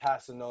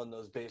passing on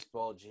those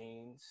baseball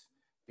genes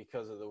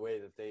because of the way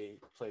that they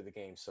play the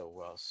game so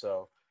well.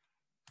 So,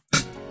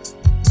 you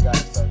gotta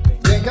start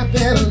thinking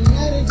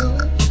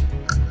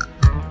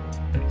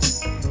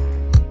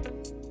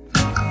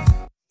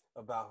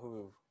about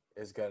who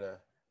is gonna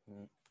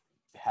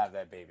have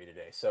that baby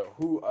today. So,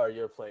 who are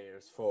your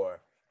players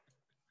for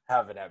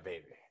having that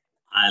baby?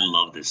 I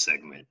love this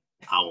segment.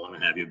 I want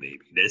to have your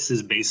baby. This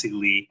is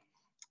basically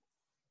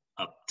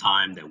a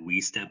time that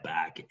we step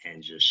back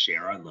and just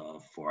share our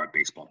love for our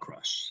baseball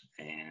crush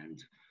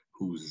and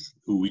who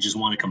we just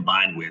want to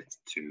combine with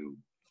to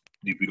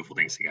do beautiful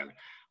things together.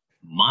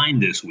 Mine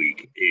this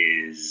week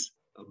is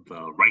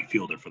the right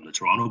fielder from the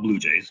Toronto Blue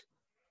Jays,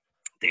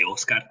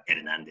 Teoscar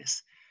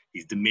Hernandez.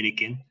 He's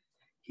Dominican.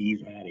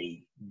 He's had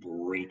a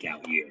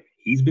breakout year.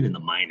 He's been in the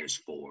minors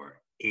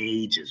for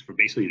ages, for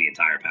basically the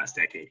entire past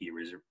decade. He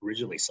was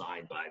originally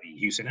signed by the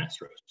Houston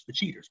Astros, the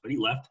Cheaters, but he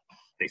left.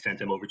 They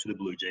sent him over to the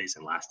Blue Jays,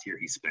 and last year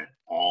he spent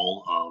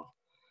all of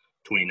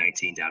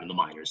 2019 down in the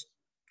minors.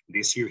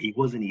 This year he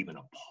wasn't even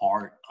a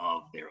part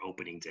of their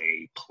opening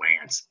day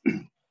plans.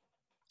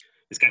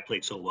 This guy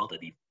played so well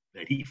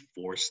that he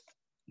forced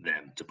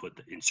them to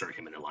insert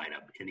him in the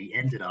lineup, and he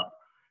ended up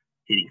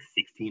hitting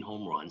 16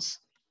 home runs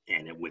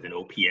and with an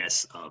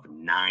OPS of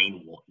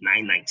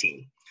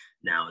 919.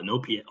 Now, an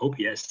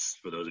OPS,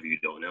 for those of you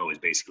who don't know, is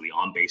basically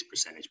on-base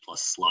percentage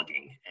plus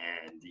slugging.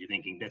 And you're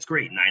thinking, that's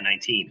great,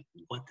 919.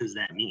 What does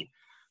that mean?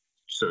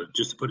 So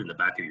just to put it in the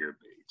back of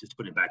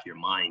your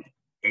mind,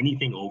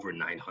 anything over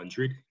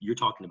 900, you're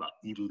talking about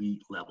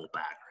elite level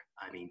batter.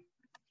 I mean,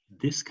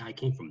 this guy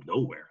came from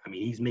nowhere. I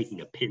mean, he's making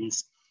a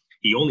pittance.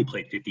 He only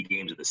played 50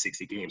 games of the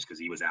 60 games because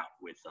he was out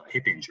with a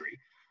hip injury.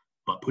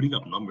 But putting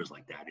up numbers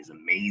like that is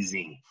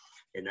amazing.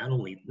 And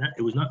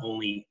it was not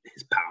only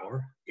his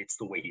power, it's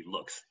the way he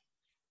looks.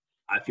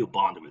 I feel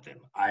bonded with him.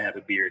 I have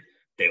a beard.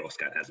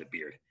 Teoscar has a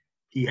beard.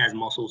 He has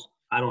muscles.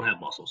 I don't have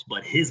muscles,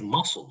 but his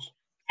muscles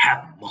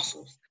have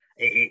muscles.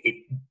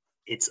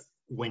 It's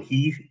when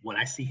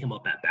I see him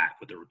up at bat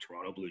with the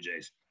Toronto Blue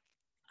Jays,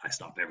 I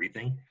stop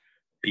everything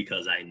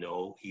because I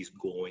know he's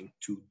going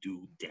to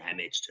do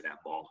damage to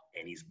that ball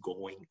and he's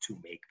going to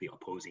make the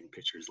opposing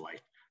pitcher's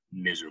life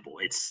miserable.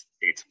 It's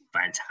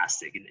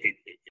fantastic.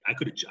 I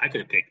could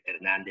have picked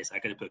Hernandez. I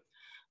could have picked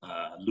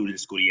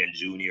Lourdes Gurriel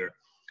Jr.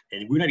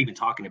 And we're not even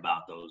talking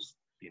about those,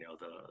 the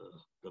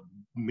 $1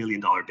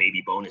 million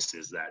baby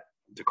bonuses that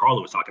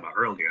DeCarlo was talking about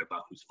earlier,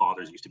 about whose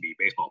fathers used to be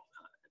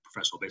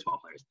professional baseball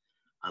players.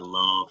 I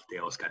love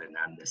Teoscar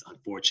Hernandez.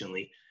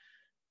 Unfortunately,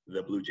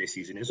 the Blue Jay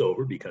season is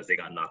over because they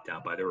got knocked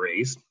out by the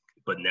Rays.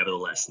 But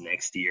nevertheless,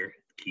 next year,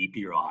 keep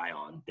your eye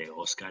on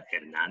Teoscar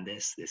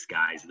Hernandez. This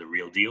guy's the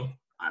real deal.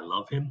 I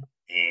love him,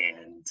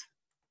 and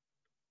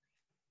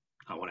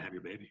I want to have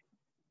your baby.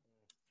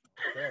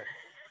 Okay.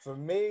 For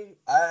me,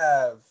 I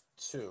have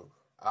two.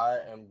 I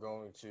am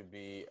going to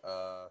be,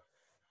 I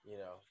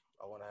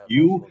want to have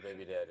multiple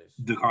baby daddies.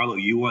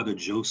 DeCarlo, you are the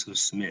Joseph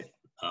Smith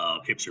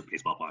of Hipster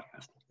Baseball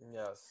Podcast.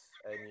 Yes,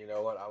 and you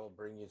know what? I will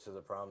bring you to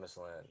the promised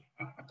land.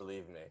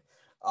 Believe me.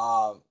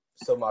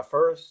 So my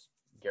first,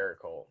 Garrett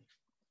Cole.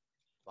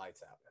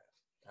 Lights out,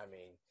 man. I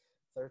mean,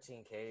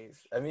 13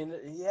 Ks. I mean,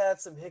 he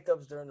had some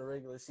hiccups during the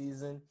regular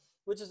season,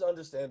 which is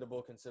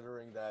understandable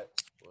considering that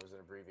it was an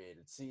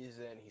abbreviated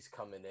season. He's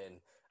coming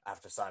in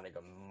after signing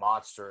a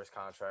monstrous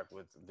contract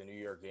with the New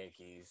York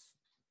Yankees,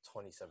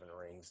 27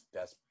 rings,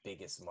 best,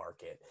 biggest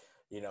market,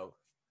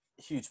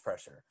 huge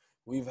pressure.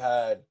 We've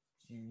had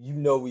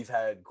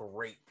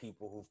great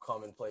people who've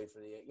come and played for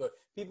the Yankees,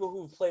 people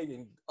who've played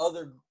in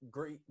other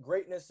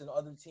greatness in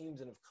other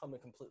teams and have come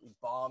and completely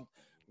bombed.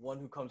 One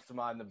who comes to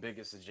mind, the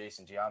biggest, is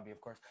Jason Giambi,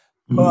 of course.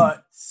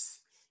 But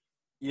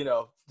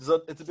it's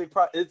a big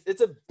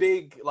it's a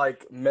big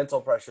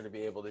mental pressure to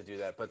be able to do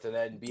that, but to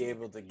then be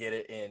able to get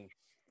it in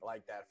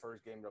like that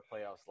first game of the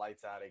playoffs,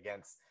 lights out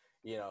against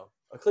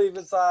a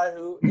Cleveland side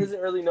who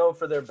isn't really known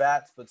for their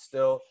bats, but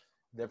still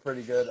they're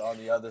pretty good on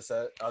the other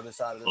side of the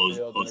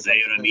field.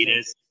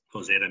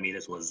 Jose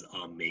Ramirez was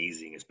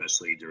amazing,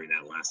 especially during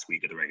that last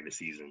week of the regular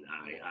season.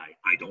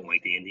 I don't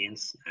like the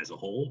Indians as a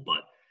whole,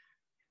 but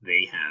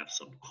they have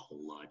some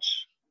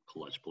clutch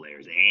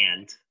players.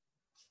 And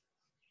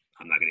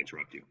I'm not going to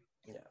interrupt you.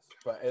 Yes,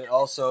 but and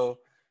also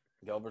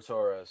Gilbert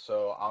Torres.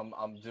 So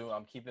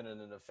I'm keeping it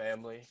in the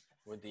family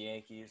with the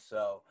Yankees.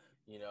 So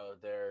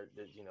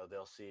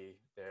they'll see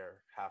their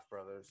half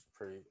brothers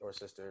or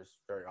sisters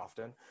very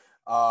often.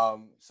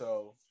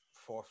 So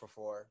 4 for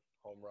 4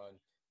 home run,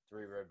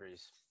 3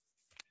 ribbies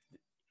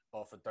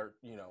off of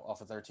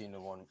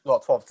 13-1,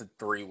 well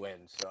 12-3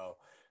 wins. So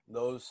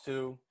those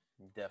two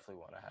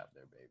definitely want to have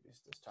their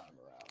babies this time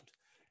around.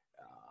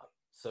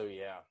 So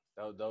yeah,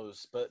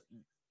 those. But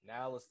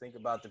now let's think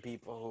about the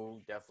people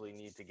who definitely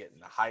need to get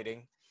into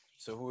hiding.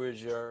 So who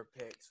is your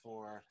picks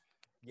for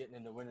getting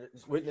into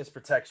witness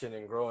protection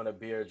and growing a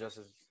beard just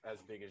as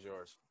big as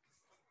yours?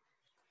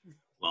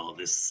 Well,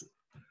 this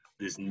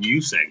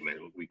new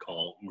segment we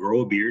call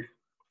Grow a Beard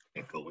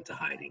and Go into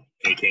Hiding,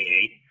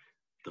 aka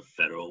the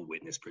Federal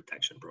Witness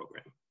Protection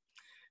Program.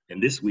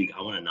 And this week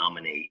I want to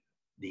nominate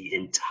the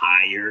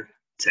entire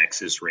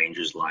Texas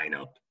Rangers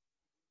lineup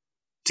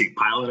to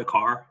pilot a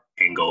car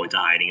and go into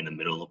hiding in the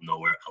middle of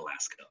nowhere,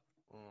 Alaska.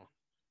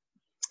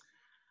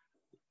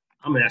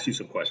 I'm going to ask you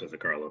some questions,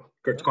 Carlo.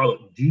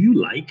 Carlo, do you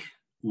like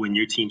when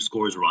your team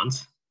scores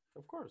runs?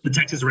 Of course. The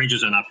Texas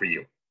Rangers are not for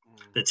you.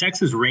 The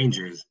Texas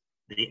Rangers,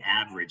 they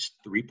averaged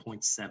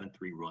 3.73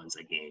 runs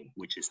a game,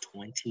 which is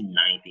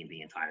 29th in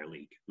the entire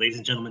league. Ladies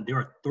and gentlemen, there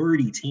are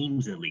 30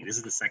 teams in the league. This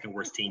is the second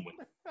worst team when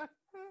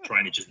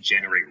trying to just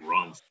generate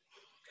runs.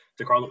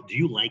 So, Carlo, do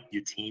you like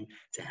your team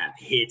to have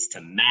hits,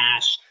 to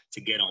mash,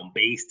 to get on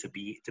base, to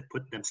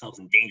put themselves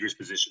in dangerous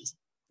positions?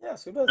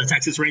 Yes, who doesn't? The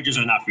Texas Rangers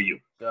are not for you.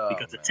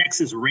 Because the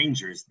Texas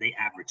Rangers, they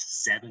average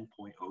 7.02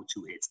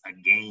 hits a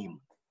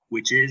game,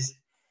 which is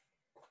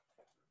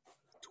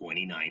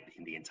 29th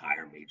in the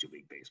entire Major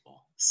League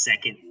Baseball.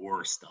 Second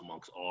worst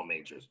amongst all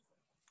majors.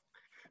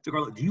 So,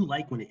 Carlo, do you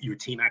like when your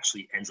team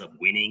actually ends up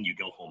winning? You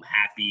go home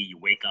happy, you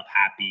wake up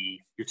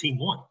happy, your team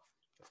won.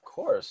 Of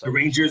course. The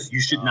Rangers,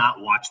 you should not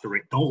watch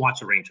don't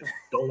watch the Rangers.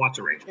 Don't watch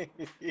the Rangers.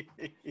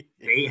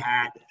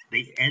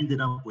 They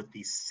ended up with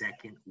the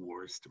second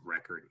worst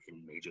record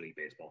in Major League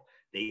Baseball.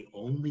 They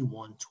only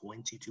won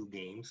 22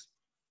 games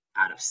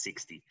out of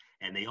 60.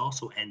 And they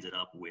also ended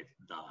up with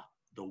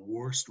the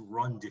worst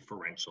run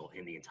differential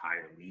in the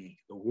entire league.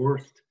 The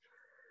worst.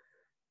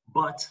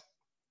 But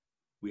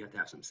we have to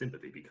have some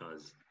sympathy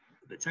because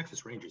the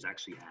Texas Rangers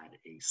actually had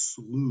a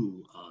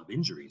slew of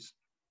injuries.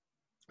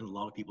 And a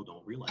lot of people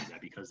don't realize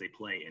that because they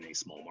play in a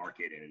small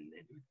market and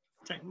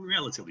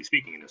relatively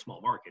speaking, in a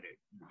small market,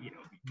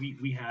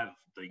 we have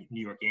the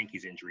New York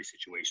Yankees injury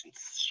situation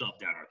shoved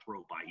down our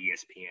throat by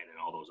ESPN and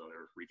all those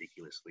other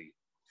ridiculously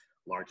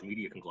large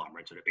media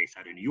conglomerates that are based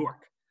out of New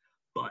York.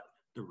 But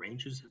the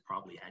Rangers have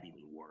probably had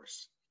even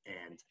worse.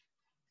 And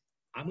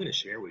I'm going to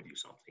share with you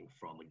something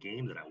from a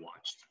game that I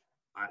watched.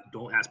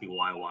 Don't ask me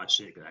why I watched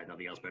it because I had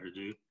nothing else better to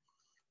do.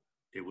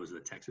 It was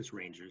the Texas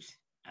Rangers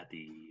at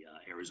the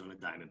Arizona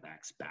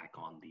Diamondbacks back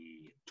on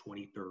the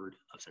 23rd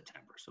of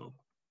September. So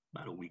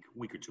about a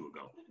week or two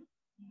ago.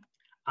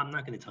 I'm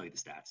not going to tell you the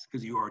stats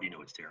because you already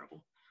know it's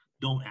terrible.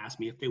 Don't ask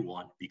me if they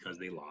won because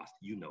they lost.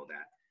 You know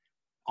that.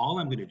 All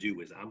I'm going to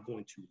do is I'm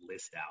going to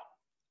list out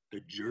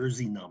the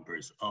jersey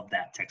numbers of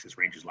that Texas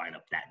Rangers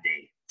lineup that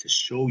day to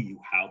show you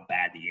how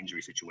bad the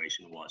injury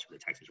situation was for the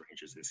Texas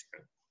Rangers this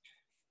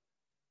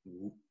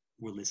year.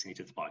 We're listening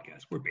to this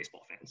podcast. We're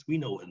baseball fans. We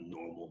know what a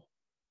normal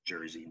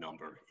jersey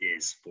number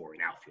is for an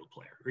outfield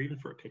player or even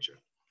for a pitcher.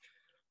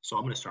 So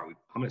I'm going to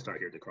start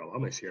here, DeCarlo. I'm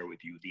going to share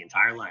with you the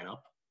entire lineup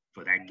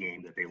for that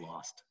game that they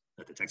lost,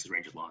 that the Texas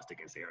Rangers lost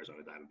against the Arizona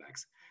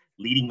Diamondbacks.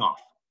 Leading off,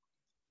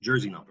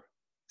 jersey number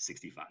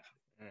 65,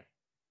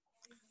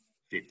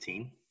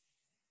 15,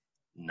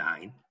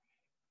 9,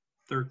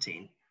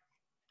 13,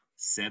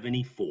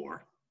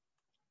 74,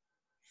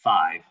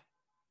 5,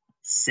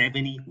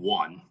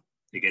 71.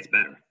 It gets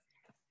better.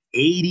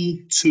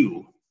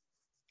 82,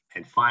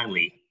 and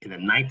finally in the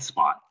ninth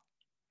spot,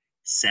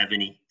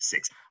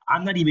 76.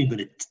 I'm not even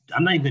going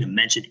to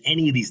mention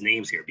any of these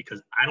names here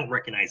because I don't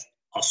recognize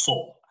a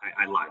soul.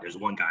 I lied. There's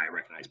one guy I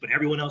recognize, but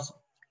everyone else,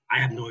 I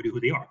have no idea who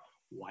they are.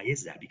 Why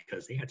is that?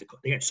 Because they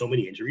had so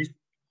many injuries.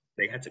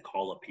 They had to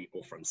call up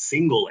people from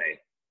Single A.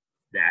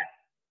 That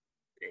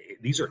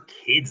these are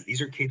kids.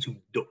 These are kids who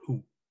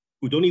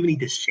don't even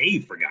need to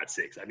shave, for God's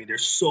sakes. I mean, they're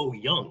so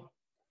young.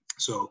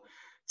 So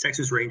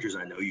Texas Rangers,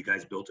 I know you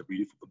guys built a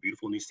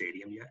beautiful new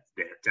stadium yet.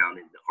 They're down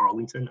in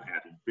Arlington. I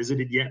haven't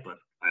visited yet, but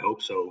I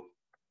hope so.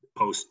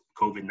 Post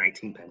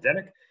COVID-19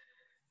 pandemic,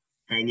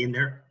 hang in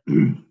there.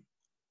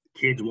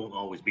 Kids won't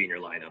always be in your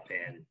lineup,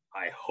 and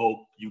I hope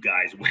you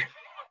guys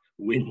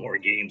win more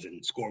games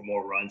and score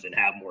more runs and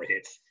have more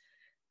hits.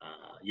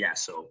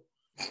 So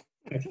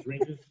Texas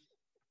Rangers,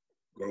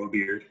 grow a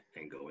beard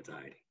and go into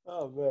hiding.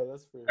 Oh man,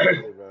 that's pretty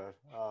funny, man.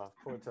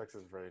 Poor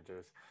Texas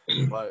Rangers,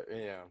 but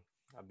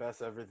I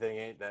bet everything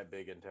ain't that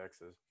big in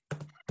Texas.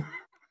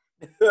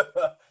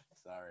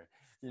 Sorry.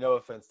 No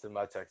offense to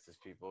my Texas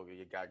people.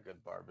 You got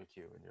good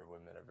barbecue and your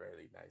women are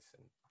very nice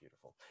and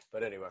beautiful.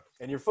 But anyway,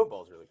 and your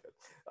football is really good.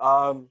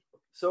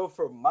 So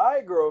for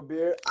my grow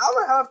beard, I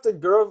would have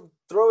to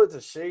throw it to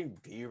Shane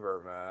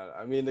Bieber, man.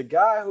 I mean, the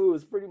guy who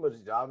was pretty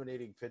much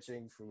dominating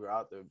pitching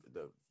throughout the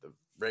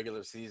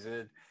regular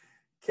season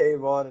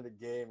came on in the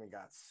game and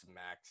got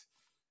smacked.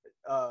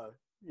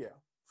 Yeah,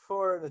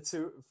 four in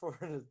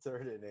the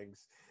third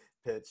innings,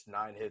 pitched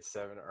 9 hits,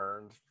 7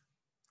 earned.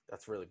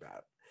 That's really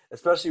bad,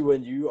 especially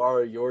when you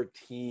are your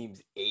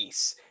team's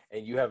ace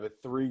and you have a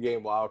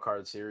 3-game wild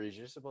card series.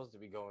 You're supposed to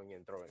be going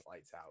in throwing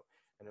lights out.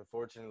 And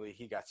unfortunately,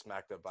 he got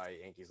smacked up by a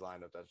Yankees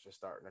lineup that's just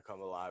starting to come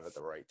alive at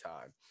the right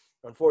time.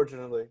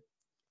 Unfortunately,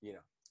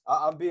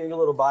 I'm being a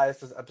little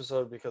biased this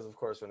episode because, of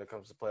course, when it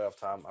comes to playoff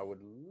time, I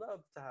would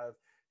love to have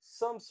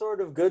some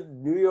sort of good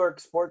New York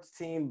sports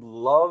team.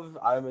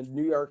 I'm a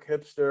New York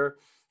hipster,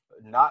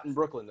 not in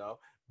Brooklyn though,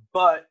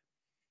 but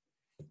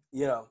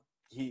he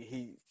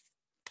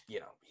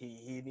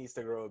needs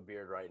to grow a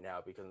beard right now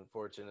because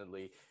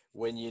unfortunately,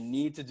 when you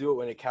need to do it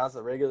when it counts,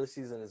 the regular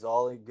season is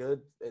all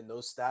good, and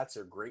those stats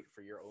are great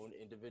for your own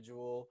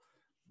individual,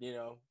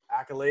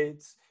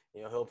 accolades.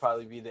 He'll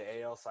probably be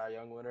the AL Cy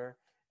Young winner,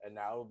 and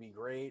that will be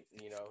great.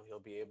 He'll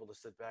be able to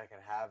sit back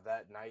and have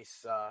that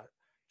nice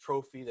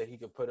trophy that he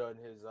could put on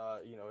his,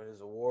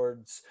 his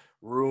awards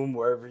room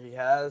wherever he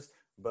has.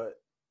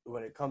 But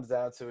when it comes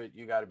down to it,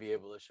 you got to be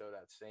able to show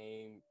that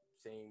same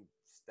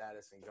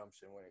status and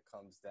gumption when it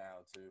comes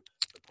down to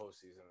the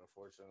postseason.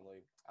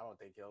 Unfortunately, I don't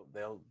think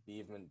they'll be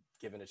even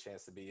given a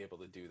chance to be able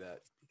to do that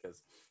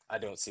because I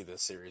don't see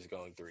this series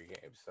going 3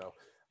 games. So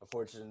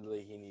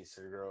unfortunately, he needs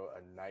to grow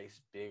a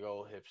nice big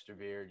old hipster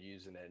beard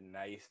using a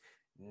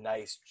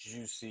nice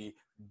juicy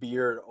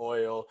beard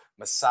oil,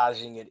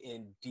 massaging it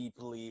in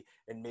deeply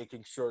and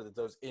making sure that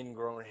those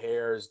ingrown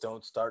hairs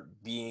don't start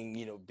being,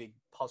 big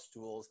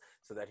pustules,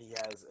 so that he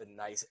has a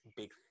nice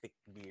big thick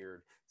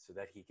beard so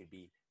that he could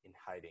be in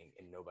hiding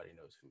and nobody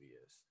knows who he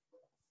is.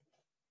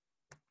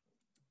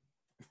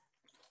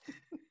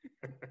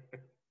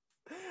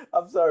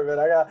 I'm sorry,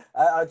 man.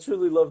 I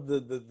truly love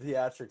the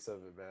theatrics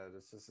of it, man.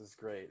 It's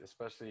great,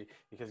 especially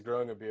because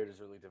growing a beard is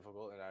really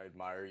difficult, and I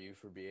admire you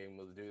for being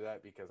able to do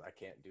that because I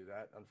can't do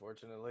that,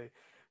 unfortunately.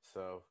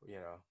 So,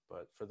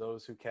 but for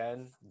those who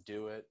can,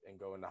 do it and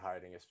go into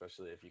hiding,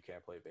 especially if you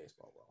can't play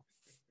baseball well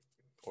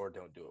or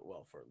don't do it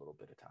well for a little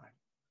bit of time.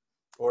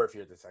 Or if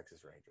you're the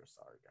Texas Rangers,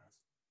 sorry, guys.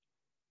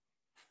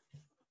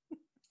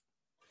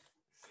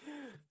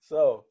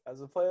 So, as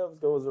the playoffs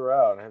goes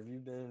around, have you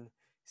been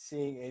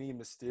seeing any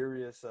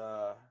mysterious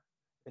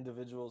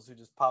individuals who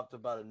just popped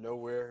up out of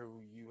nowhere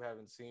who you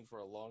haven't seen for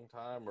a long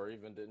time or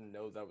even didn't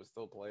know that was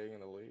still playing in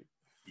the league?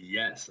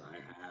 Yes, I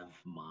have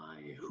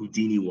my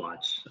Houdini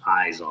watch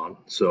eyes on.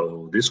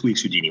 So this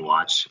week's Houdini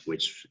watch,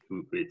 which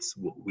it's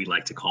what we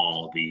like to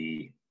call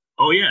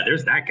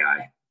there's that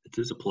guy. It's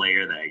just a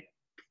player that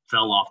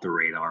fell off the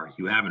radar.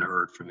 You haven't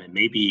heard from him.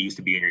 Maybe he used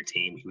to be on your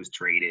team. He was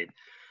traded.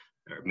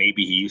 Or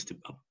maybe he used to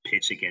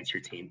pitch against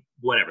your team.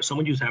 Whatever.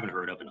 Someone you just haven't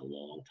heard of in a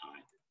long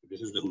time.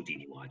 This is the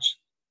Houdini watch.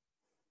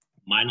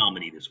 My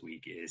nominee this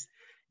week is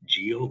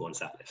Gio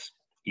Gonzalez.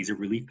 He's a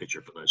relief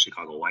pitcher for the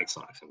Chicago White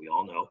Sox. And we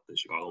all know the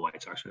Chicago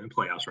White Sox are in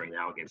playoffs right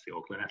now against the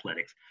Oakland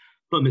Athletics.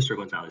 But Mr.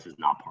 Gonzalez is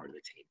not part of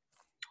the team.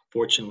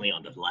 Fortunately,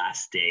 on the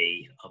last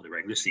day of the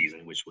regular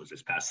season, which was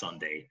this past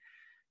Sunday,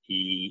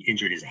 he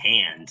injured his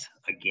hand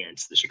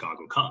against the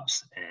Chicago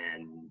Cubs.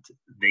 And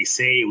they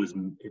say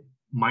it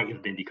might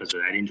have been because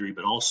of that injury,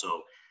 but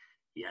also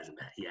he hasn't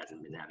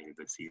been having a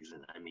good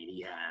season. I mean,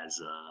 he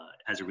has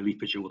as a relief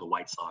pitcher with the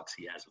White Sox,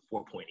 he has a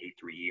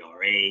 4.83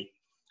 ERA.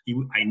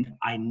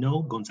 I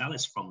know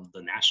Gonzalez from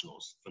the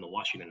Nationals, from the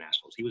Washington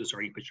Nationals. He was a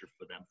starting pitcher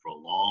for them for a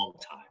long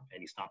time, and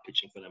he stopped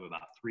pitching for them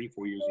about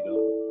 3-4 years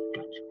ago.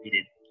 Got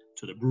traded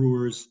to the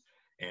Brewers,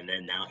 and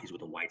then now he's with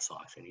the White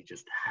Sox, and he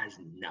just has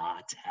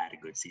not had a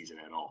good season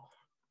at all.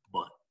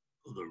 But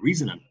the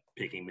reason I'm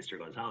picking Mr.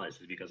 Gonzalez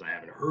is because I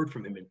haven't heard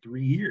from him in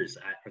 3 years,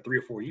 or 3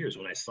 or 4 years.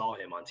 When I saw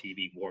him on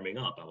TV warming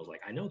up, I was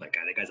like, I know that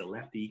guy. That guy's a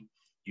lefty.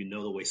 You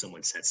know the way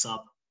someone sets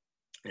up.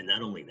 And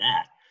not only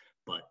that,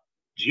 but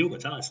Gio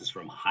Gonzalez is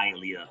from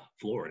Hialeah,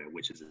 Florida,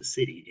 which is a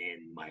city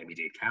in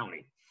Miami-Dade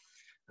County.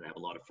 And I have a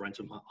lot of friends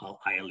from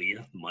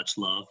Hialeah. Much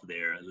love.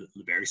 They're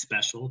very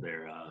special. They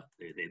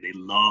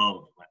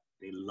love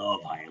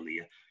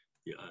Hialeah.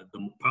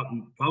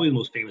 Probably the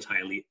most famous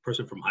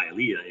person from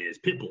Hialeah is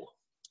Pitbull.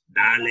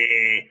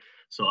 Dale.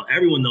 So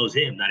everyone knows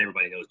him. Not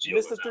everybody knows Gio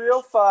Mr. Gonzalez.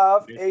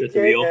 305, Mr.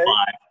 305.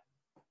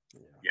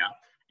 Yeah.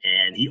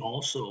 And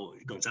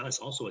Gonzalez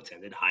also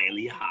attended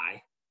Hialeah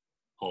High,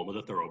 home of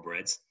the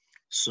Thoroughbreds.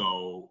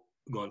 So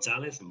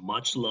Gonzalez,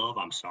 much love.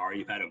 I'm sorry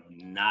you've had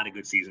not a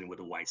good season with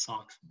the White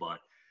Sox, but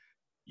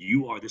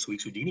you are this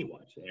week's Houdini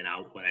watch. And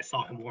when I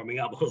saw him warming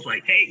up, I was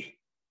like, hey,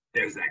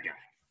 there's that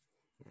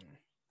guy.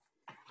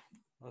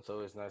 It's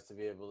always nice to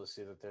be able to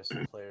see that there's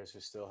some players who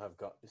still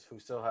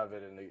have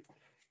it in the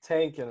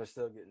tank and are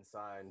still getting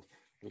signed,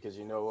 because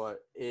you know what,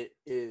 it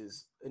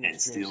is an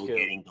and still skill.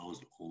 Getting those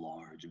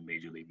large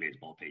Major League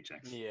Baseball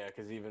paychecks. Yeah,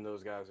 because even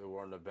those guys who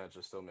were on the bench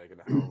are still making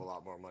a hell of a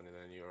lot more money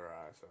than you or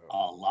I. So a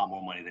lot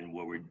more money than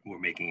what we're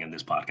making in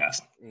this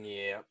podcast.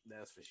 Yeah,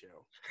 that's for sure.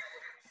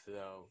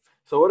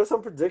 So what are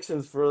some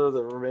predictions for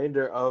the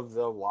remainder of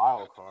the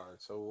wild card?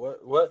 So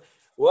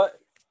what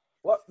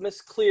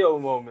Miss Cleo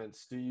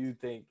moments do you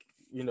think,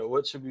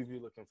 what should we be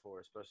looking for,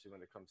 especially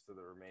when it comes to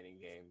the remaining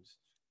games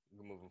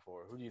moving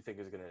forward? Who do you think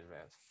is going to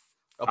advance?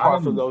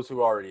 Apart from those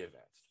who already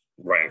advanced.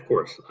 Right, of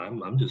course.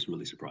 I'm just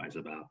really surprised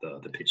about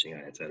the pitching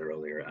I had said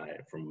earlier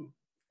from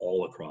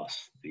all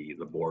across the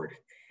board.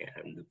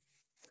 And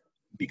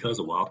because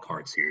the wild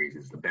card series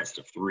is the best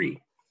of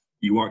 3,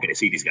 you aren't going to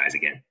see these guys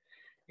again.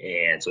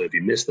 And so if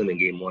you miss them in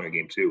game 1 or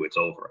game 2, it's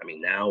over. I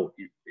mean, now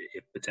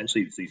if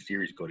potentially these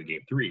series go to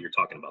game 3, you're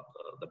talking about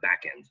the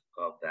back end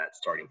of that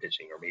starting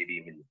pitching, or maybe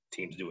even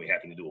teams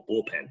having to do a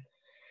bullpen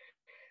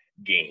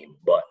game.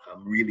 But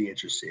I'm really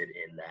interested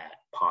in that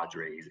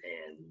Padres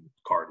and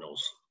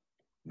Cardinals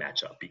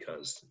matchup,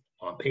 because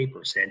on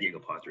paper, San Diego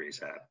Padres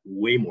have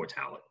way more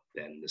talent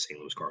than the St.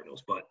 Louis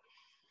Cardinals. But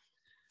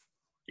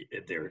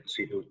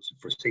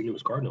for St.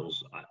 Louis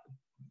Cardinals,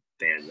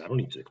 fans, I don't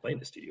need to explain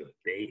this to you.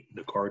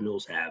 The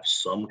Cardinals have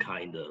some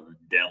kind of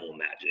devil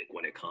magic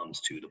when it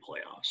comes to the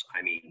playoffs.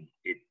 I mean,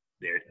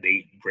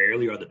 they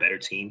rarely are the better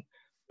team,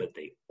 but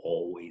they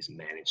always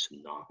manage to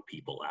knock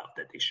people out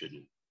that they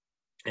shouldn't.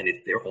 And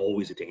they're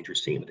always a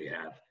dangerous team. They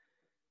have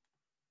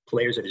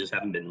players that just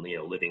haven't been,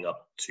 living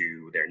up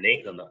to their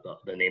name,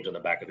 the names on the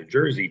back of their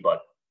jersey.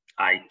 But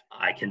I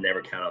can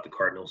never count out the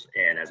Cardinals.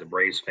 And as a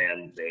Braves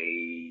fan,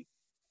 they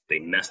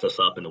messed us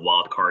up in the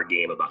wild card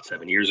game about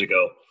 7 years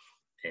ago,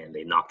 and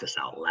they knocked us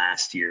out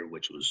last year,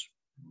 which was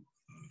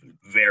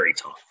very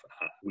tough.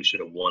 We should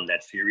have won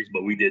that series,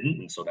 but we didn't,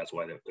 and so that's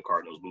why the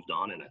Cardinals moved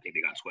on, and I think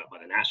they got swept by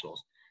the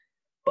Nationals.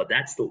 But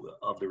that's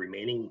of the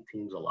remaining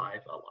teams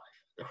alive,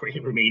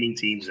 the remaining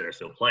teams that are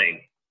still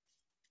playing.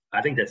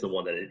 I think that's the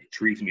one that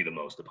intrigues me the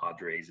most: the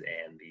Padres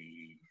and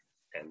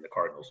the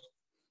Cardinals.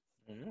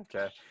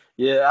 Okay,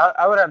 yeah,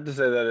 I would have to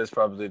say that is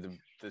probably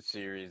the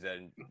series that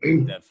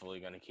definitely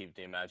going to keep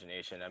the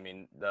imagination. I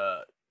mean,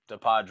 the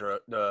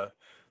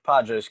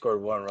Padres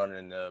scored 1 run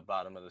in the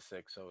bottom of the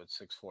 6th, so it's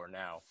 6-4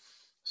 now.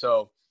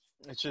 So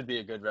it should be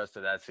a good rest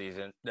of that series.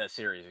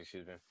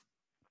 Excuse me.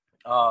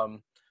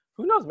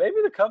 Who knows?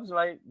 Maybe the Cubs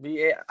might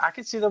be. I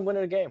could see them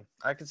winning a game.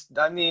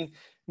 I mean,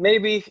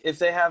 maybe if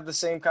they have the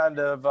same kind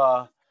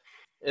of.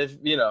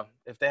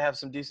 If they have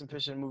some decent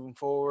pitching moving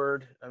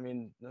forward. I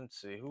mean, let's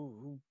see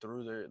who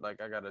threw their.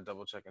 I gotta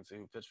double check and see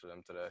who pitched for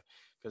them today,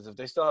 because if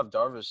they still have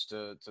Darvish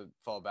to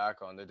fall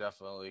back on, they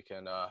definitely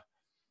can.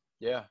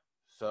 Yeah.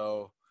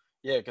 So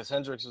yeah, because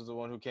Hendricks was the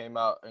one who came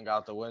out and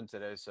got the win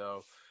today.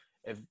 So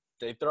if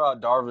they throw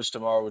out Darvish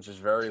tomorrow, which is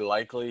very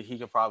likely, he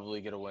could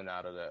probably get a win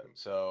out of that.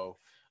 So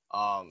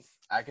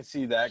I could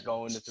see that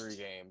going to 3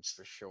 games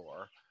for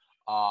sure.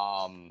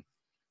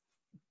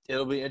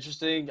 It'll be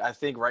interesting. I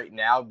think right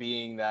now,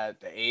 being that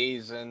the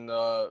A's and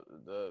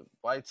the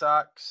White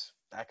Sox,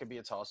 that could be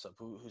a toss-up.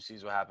 Who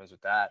sees what happens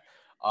with that?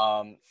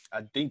 I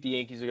think the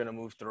Yankees are going to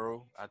move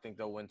through. I think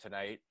they'll win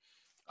tonight.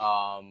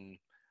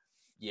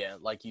 Yeah,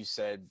 like you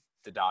said,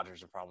 the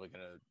Dodgers are probably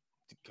going to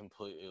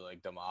completely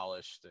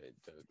demolish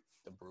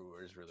the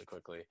Brewers really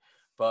quickly.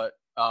 But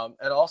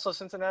and also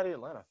Cincinnati,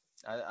 Atlanta.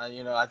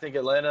 I think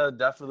Atlanta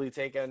definitely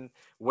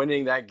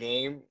winning that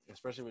game,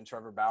 especially when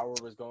Trevor Bauer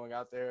was going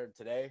out there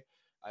today.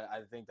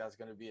 I think that's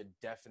going to be a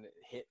definite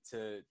hit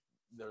to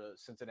the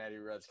Cincinnati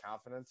Reds'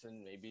 confidence,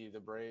 and maybe the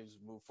Braves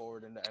move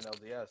forward in the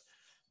NLDS.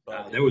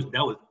 But there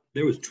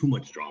was too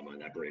much drama in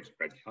that Braves.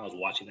 I was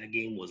watching that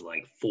game, was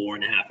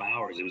 4.5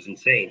 hours. It was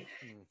insane.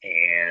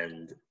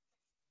 And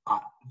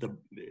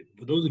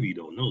for those of you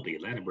who don't know, the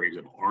Atlanta Braves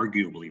have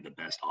arguably the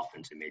best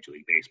offense in Major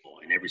League Baseball.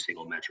 In every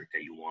single metric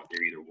that you want,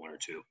 they're either 1 or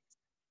 2.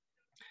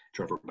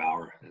 Trevor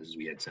Bauer, as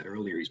we had said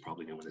earlier, he's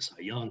probably going to win the Cy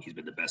Young. He's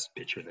been the best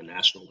pitcher in the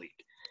National League.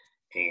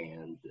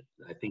 And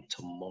I think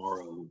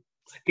tomorrow,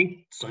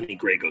 Sonny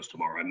Gray goes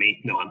tomorrow.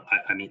 No.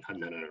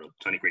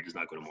 Sonny Gray does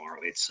not go tomorrow.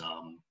 It's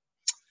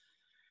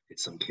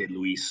some kid,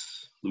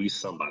 Luis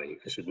somebody.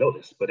 I should know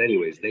this. But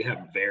anyways, they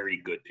have very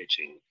good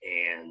pitching.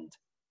 And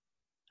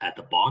at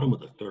the bottom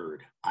of the 3rd,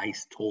 I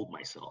told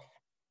myself,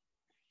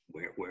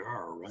 where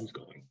are our runs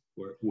going?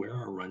 Where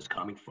are our runs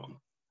coming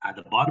from? At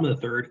the bottom of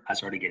the 3rd, I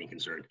started getting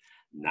concerned.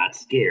 Not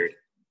scared,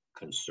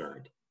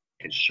 concerned.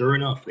 And sure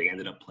enough, they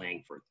ended up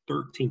playing for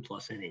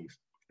 13-plus innings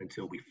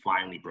until we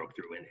finally broke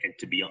through. And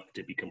to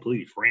be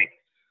completely frank,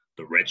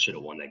 the Reds should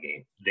have won that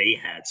game. They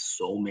had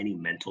so many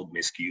mental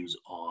miscues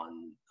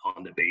on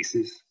the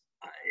bases.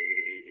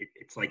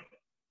 It's like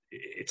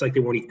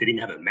they didn't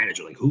have a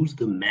manager. Who's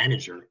the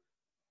manager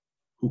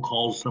who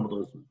calls some of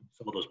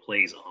those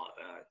plays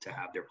to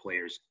have their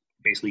players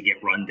basically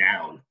get run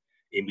down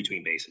in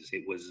between bases?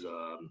 It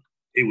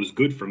was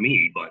good for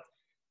me, but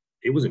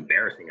it was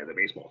embarrassing as a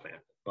baseball fan.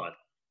 But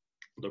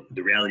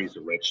the reality is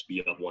the Reds should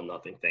be up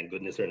 1-0. Thank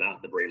goodness they're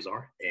not. The Braves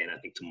are. And I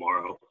think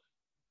tomorrow,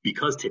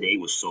 because today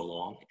was so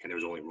long and there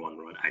was only 1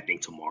 run, I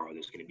think tomorrow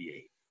there's going to be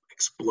a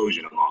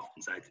explosion of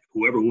offense.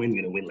 Whoever wins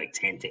is going to win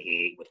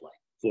 10-8 with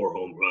 4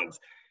 home runs.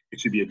 It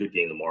should be a good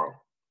game tomorrow,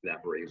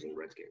 that Braves and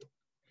Reds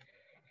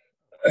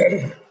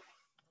game.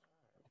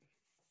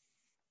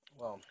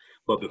 Well,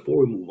 but before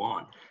we move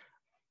on,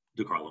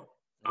 DeCarlo,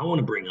 I want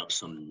to bring up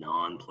some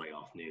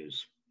non-playoff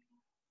news.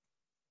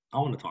 I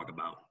want to talk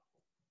about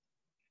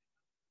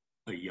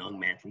a young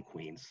man from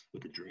Queens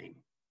with a dream.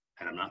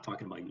 And I'm not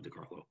talking about you,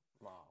 DeCarlo.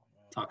 wow,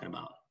 I'm talking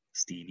about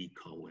Stevie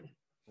Cohen,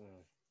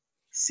 mm.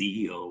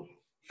 CEO,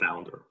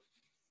 founder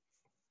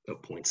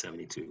of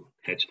Point72,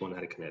 hedge fund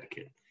out of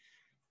Connecticut.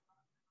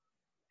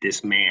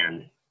 This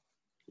man,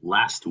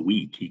 last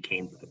week, he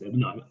came,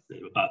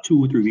 about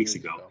 2 or 3 weeks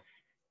ago,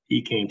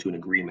 he came to an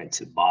agreement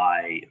to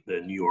buy the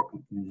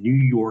New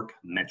York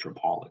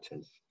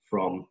Metropolitans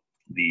from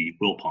the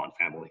Wilpon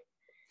family.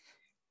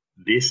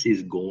 This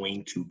is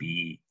going to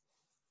be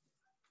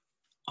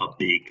a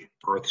big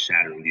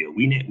earth-shattering deal.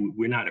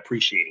 We're not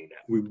appreciating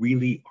that. We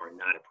really are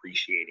not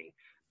appreciating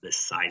the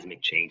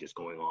seismic changes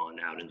going on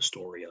out in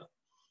Astoria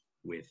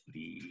with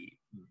the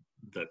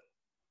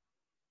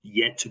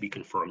yet to be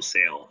confirmed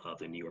sale of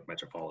the New York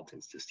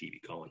Metropolitans to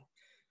Stevie Cohen.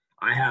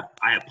 I have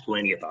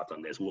plenty of thoughts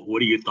on this.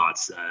 What are your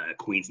thoughts,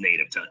 Queens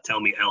native? Tell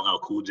me, LL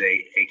Cool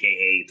J,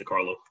 aka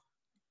DeCarlo.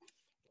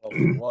 Well,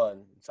 for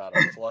one, it's out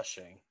of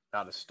Flushing,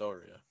 not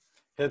Astoria.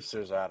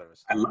 Hipsters out of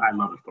Astoria. I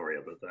love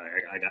Astoria, but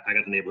I got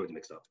the neighborhoods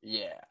mixed up.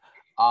 Yeah.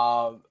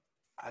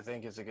 I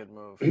think it's a good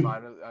move.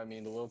 Finally, I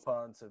mean, the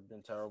Wilpons have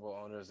been terrible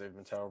owners. They've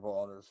been terrible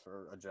owners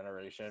for a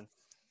generation.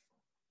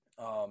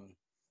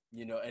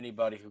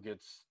 Anybody who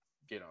gets,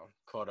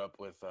 caught up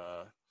with,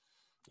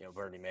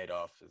 Bernie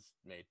Madoff has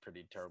made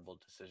pretty terrible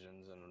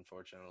decisions. And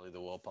unfortunately, the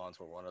Wilpons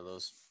were one of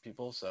those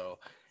people. So,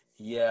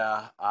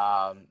 yeah,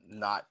 I'm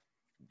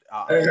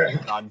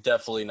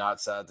definitely not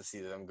sad to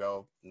see them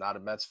go. Not a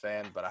Mets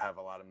fan, but I have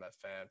a lot of Mets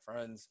fan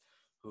friends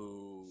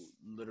who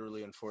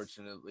literally,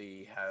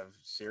 unfortunately, have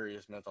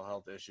serious mental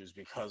health issues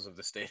because of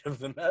the state of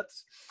the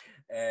Mets.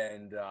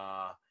 And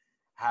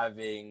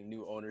having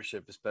new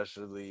ownership,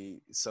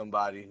 especially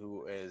somebody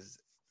who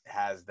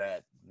has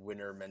that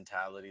winner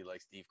mentality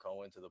like Steve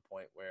Cohen, to the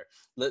point where,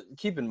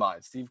 keep in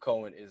mind, Steve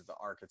Cohen is the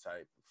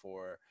archetype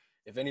for,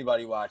 if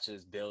anybody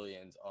watches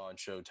Billions on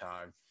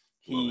Showtime,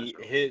 he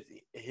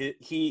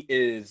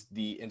is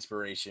the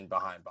inspiration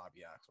behind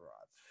Bobby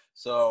Axelrod.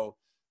 So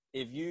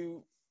if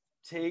you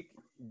take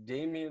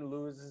Damian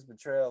Lewis's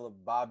portrayal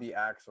of Bobby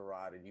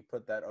Axelrod and you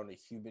put that on a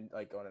human,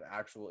 like on an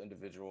actual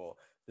individual,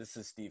 this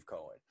is Steve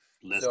Cohen.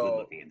 Less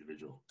good-looking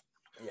individual.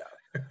 Yeah.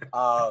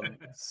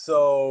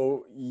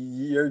 So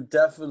you're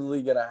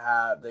definitely they're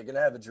gonna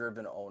have a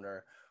driven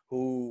owner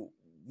who,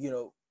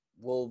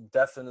 will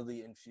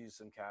definitely infuse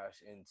some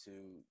cash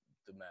into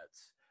the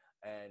Mets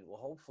and will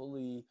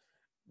hopefully,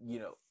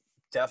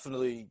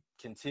 definitely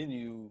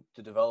continue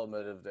the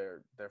development of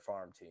their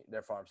farm team,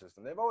 their farm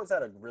system. They've always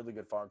had a really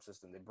good farm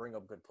system. They bring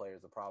up good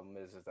players. The problem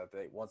is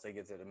that once they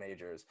get to the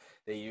majors,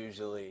 they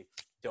usually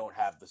don't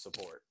have the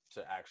support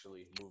to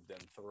actually move them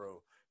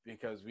through,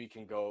 because we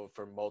can go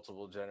for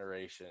multiple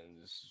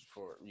generations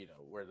for,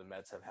 where the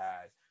Mets have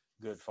had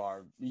good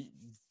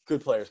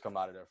players come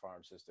out of their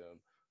farm system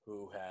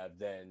who have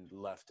then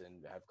left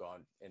and have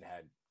gone and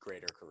had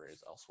greater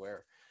careers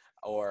elsewhere,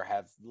 or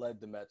have led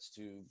the Mets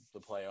to the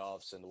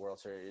playoffs and the World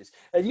Series.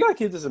 And you got to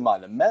keep this in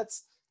mind. The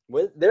Mets,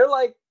 they're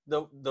like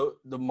the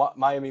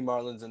Miami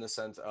Marlins in the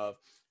sense of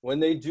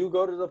when they do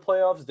go to the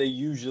playoffs, they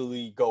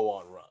usually go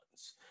on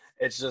runs.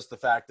 It's just the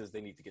fact is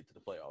they need to get to the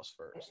playoffs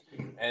first.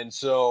 And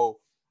so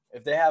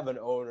if they have an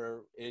owner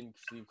in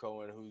Steve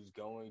Cohen who's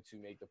going to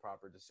make the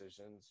proper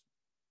decisions,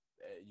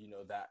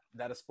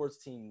 that a sports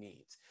team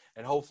needs.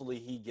 And hopefully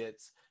he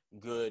gets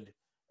good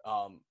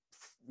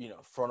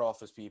front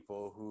office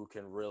people who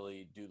can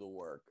really do the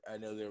work. I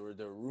know there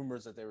were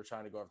rumors that they were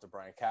trying to go after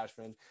Brian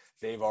Cashman.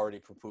 They've already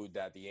poo-pooed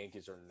that. The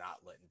Yankees are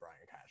not letting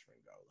Brian Cashman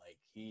go. Like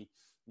he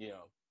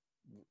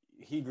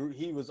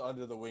was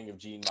under the wing of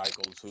Gene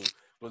Michaels, who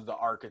was the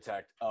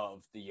architect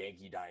of the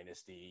Yankee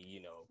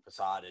dynasty,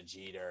 Posada,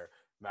 Jeter,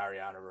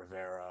 Mariano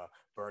Rivera,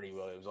 Bernie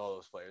Williams, all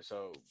those players.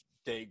 So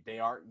they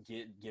aren't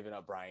giving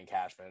up Brian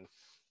Cashman.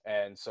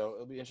 And so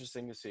it'll be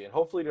interesting to see. And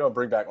hopefully they don't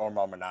bring back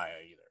Omar Minaya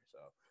either. So,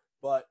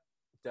 but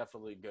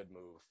definitely good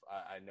move.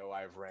 I know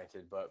I've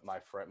ranted, but my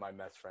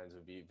Mets friends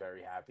would be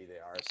very happy. They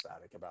are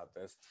ecstatic about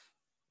this.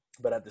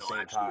 But at the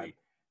same time,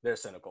 they're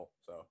cynical.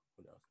 So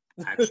who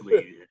knows?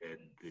 Actually,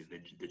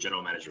 the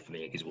general manager from the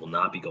Yankees will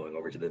not be going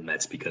over to the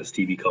Mets because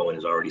Stevie Cohen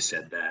has already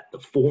said that the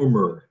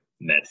former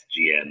Mets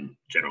GM,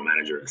 general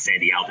manager,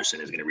 Sandy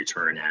Alderson, is going to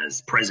return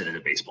as president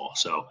of baseball.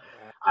 So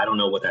I don't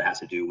know what that has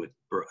to do with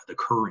the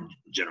current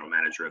general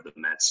manager of the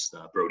Mets,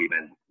 Brodie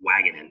Van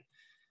Wagenen.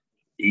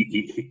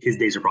 His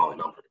days are probably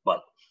numbered.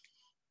 But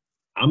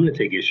I'm going to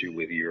take issue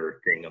with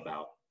your thing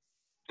about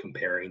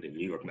comparing the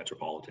New York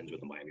Metropolitans with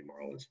the Miami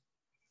Marlins.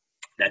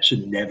 That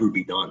should never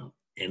be done.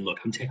 And look,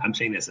 I'm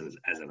saying this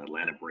as an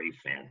Atlanta Brave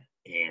fan,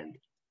 and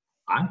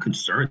I'm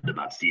concerned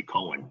about Steve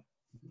Cohen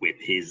with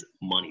his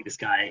money. This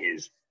guy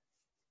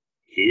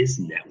his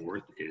net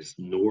worth is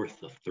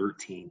north of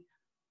 $13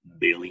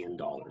 billion.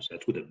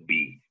 That's with a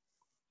B.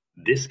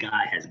 This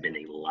guy has been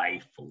a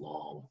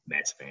lifelong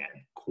Mets fan.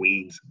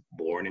 Queens,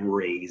 born and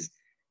raised.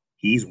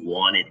 He's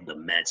wanted the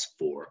Mets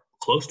for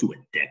close to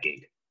a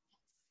decade.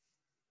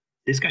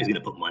 This guy's going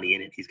to put money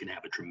in it. He's going to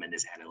have a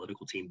tremendous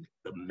analytical team.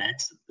 The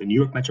Mets, the New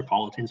York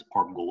Metropolitans,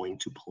 are going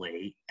to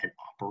play and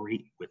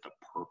operate with a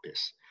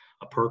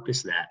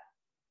purpose that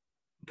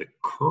the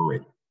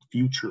current,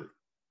 future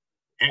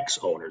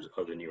ex-owners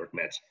of the New York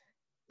Mets,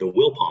 the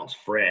Wilpons,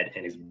 Fred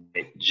and his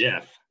wife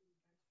Jeff,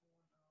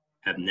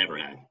 have never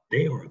had.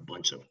 They are a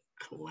bunch of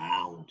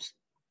clowns.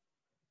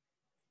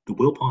 The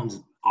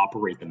Wilpons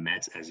operate the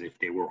Mets as if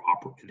they were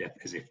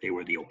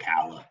the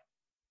Ocala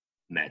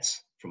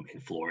Mets in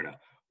Florida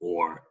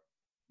or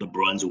the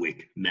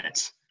Brunswick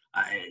Mets.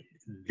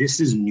 This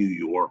is New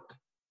York.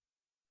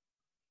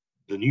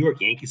 The New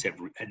York Yankees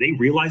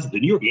the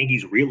New York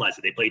Yankees realized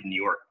that they played in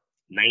New York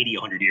 90,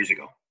 100 years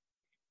ago.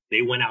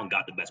 They went out and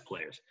got the best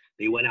players.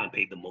 They went out and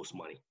paid the most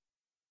money.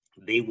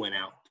 They went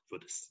out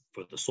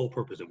for the sole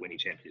purpose of winning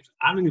championships.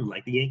 I don't even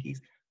like the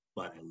Yankees,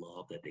 but I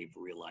love that they've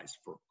realized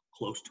for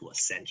close to a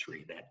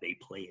century that they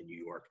play in New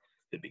York,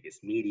 the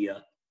biggest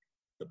media,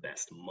 the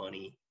best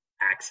money,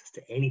 access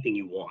to anything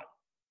you want.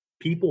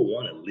 People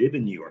want to live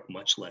in New York,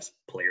 much less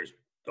players.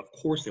 Of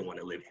course, they want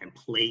to live and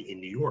play in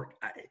New York.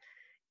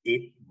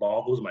 It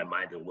boggles my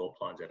mind that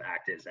Wilpons have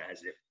acted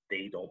as if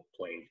they don't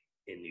play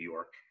in New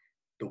York.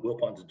 The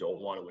Wilpons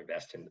don't want to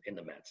invest in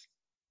the Mets.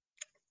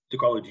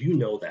 DeCarlo, do you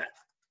know that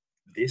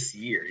this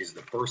year is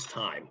the first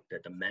time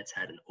that the Mets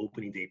had an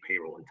opening day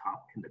payroll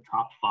in the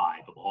top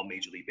 5 of all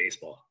Major League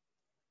Baseball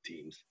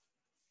teams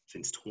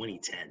since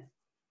 2010?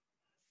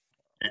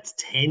 That's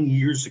 10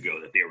 years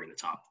ago that they were in the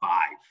top 5.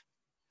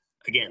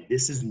 Again,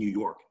 this is New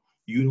York.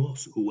 You know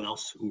who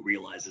else who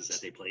realizes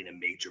that they play in a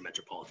major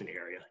metropolitan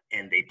area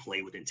and they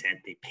play with intent,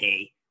 they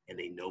pay, and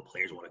they know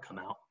players want to come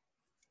out?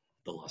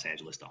 The Los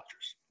Angeles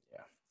Dodgers.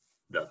 Yeah.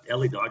 The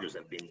LA Dodgers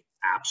have been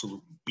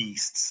absolute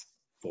beasts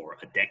for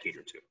a decade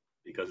or two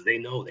because they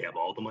know they have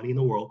all the money in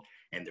the world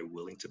and they're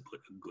willing to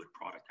put a good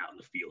product out in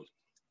the field.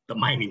 The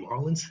Miami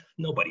Marlins,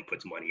 nobody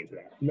puts money into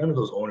that. None of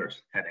those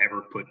owners have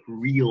ever put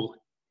real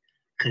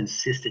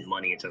consistent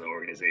money into the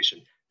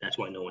organization. That's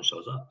why no one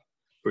shows up.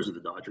 Versus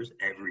the Dodgers,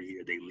 every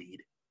year they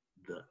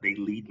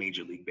lead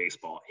Major League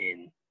Baseball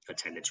in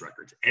attendance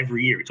records.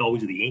 Every year, it's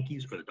always the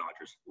Yankees or the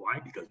Dodgers. Why?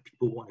 Because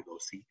people want to go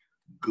see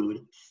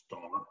good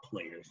star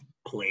players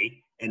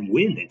play and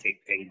win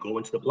and go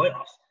into the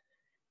playoffs.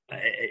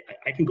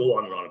 I can go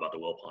on and on about the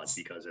Wilpons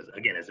because,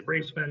 as a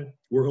Braves fan,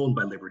 we're owned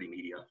by Liberty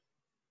Media.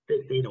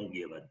 They don't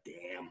give a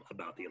damn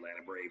about the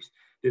Atlanta Braves.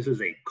 This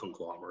is a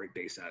conglomerate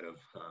based out of,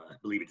 I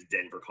believe it's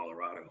Denver,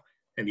 Colorado.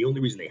 And the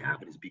only reason they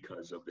have it is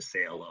because of the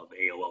sale of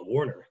AOL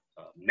Warner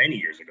many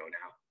years ago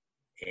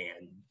now.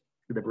 And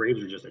the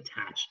Braves are just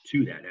attached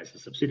to that as a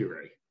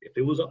subsidiary. If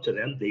it was up to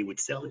them, they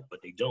would sell it,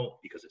 but they don't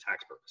because of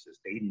tax purposes.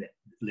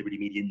 Liberty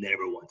Media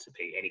never wants to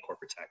pay any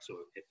corporate tax. So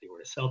if they were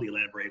to sell the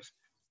Atlanta Braves,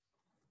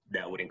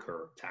 that would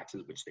incur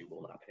taxes, which they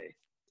will not pay.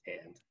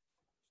 And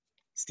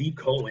Steve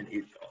Cohen,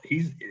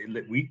 he's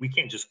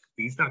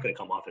not going to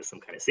come off as some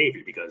kind of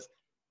savior because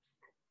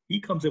he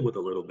comes in with a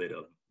little bit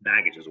of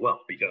baggage as well.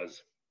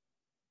 Because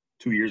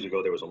 2 years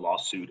ago, there was a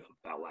lawsuit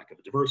about lack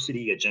of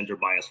diversity, a gender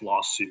bias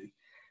lawsuit.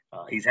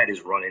 He's had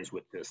his run-ins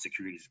with the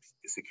Securities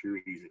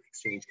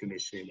Exchange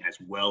Commission as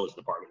well as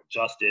the Department of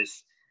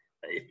Justice.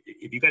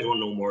 If you guys want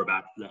to know more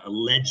about the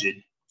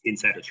alleged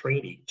insider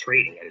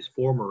trading at his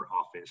former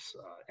office,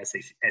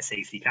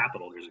 SAC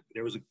Capital,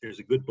 there's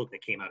a good book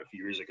that came out a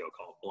few years ago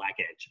called Black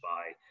Edge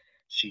by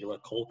Sheila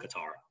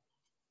Kolkatar,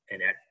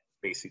 and that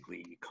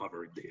basically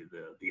covered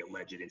the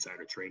alleged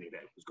insider trading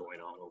that was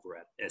going on over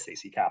at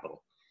SAC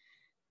Capital.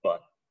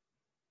 But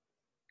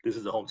this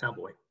is a hometown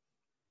boy.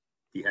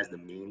 He has the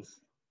means.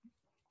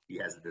 He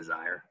has the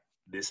desire.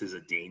 This is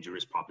a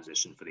dangerous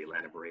proposition for the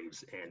Atlanta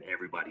Braves and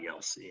everybody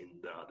else in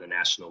the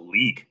National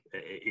League.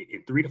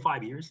 In 3 to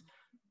 5 years,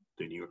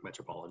 the New York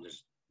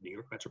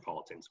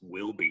Metropolitans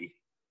will be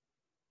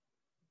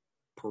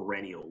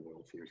perennial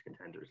World Series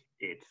contenders.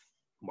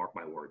 Mark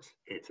my words,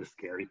 it's a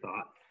scary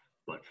thought,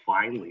 but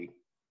finally,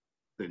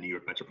 the New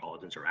York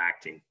Metropolitans are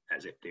acting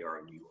as if they are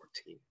a New York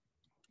team.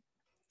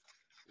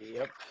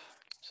 Yep.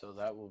 So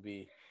that will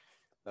be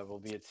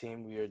a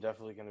team we are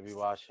definitely going to be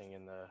watching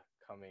in the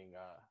coming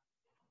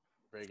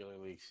regular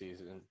league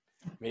season,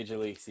 major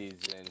league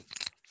season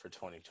for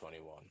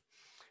 2021.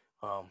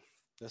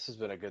 This has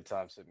been a good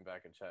time sitting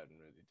back and chatting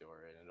with you,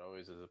 Dorian. It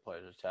always is a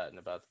pleasure chatting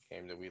about the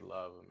game that we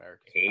love,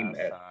 America's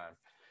pastime.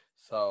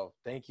 So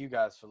thank you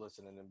guys for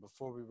listening. And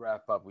before we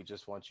wrap up, we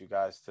just want you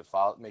guys to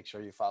make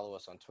sure you follow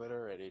us on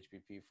Twitter at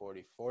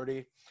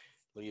HBP4040.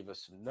 Leave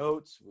us some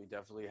notes. We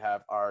definitely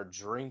have our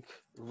drink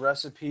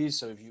recipes.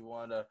 So if you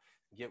want to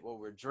get what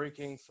we're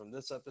drinking from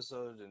this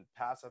episode and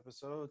past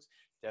episodes,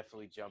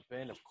 definitely jump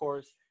in. Of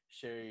course,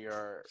 share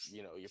your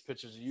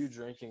pictures of you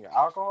drinking an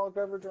alcoholic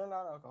beverage or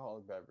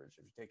non-alcoholic beverage.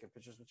 If you're taking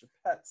pictures with your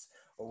pets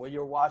or when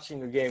you're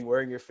watching a game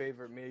wearing your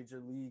favorite major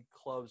league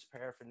club's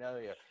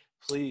paraphernalia,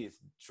 please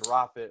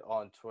drop it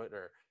on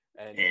Twitter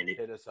and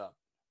hit us up.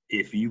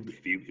 if you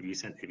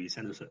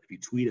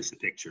tweet us a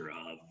picture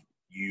of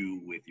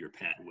you with your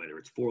pet, whether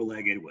it's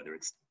four-legged, whether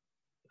it's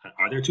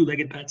are there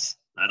two-legged pets?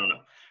 I don't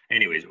know.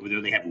 Anyways,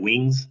 whether they have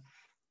wings,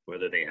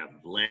 whether they have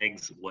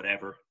legs,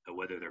 whatever, or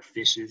whether they're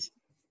fishes,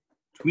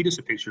 tweet us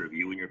a picture of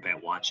you and your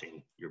pet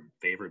watching your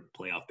favorite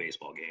playoff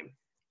baseball game,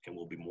 and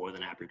we'll be more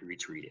than happy to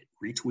retweet it.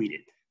 Retweet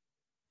it.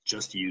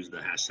 Just use the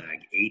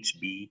hashtag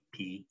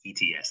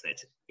HBPETS.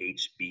 That's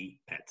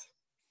HBPets.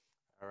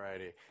 All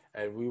righty.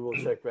 And we will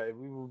check back.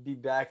 We will be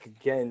back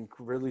again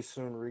really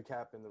soon,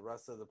 recapping the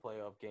rest of the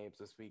playoff games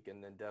this week,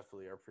 and then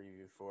definitely our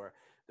preview for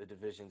the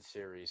division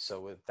series. So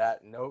with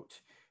that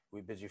note,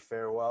 we bid you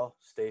farewell.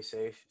 Stay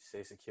safe,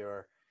 stay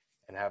secure,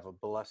 and have a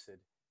blessed,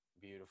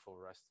 beautiful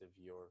rest of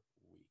your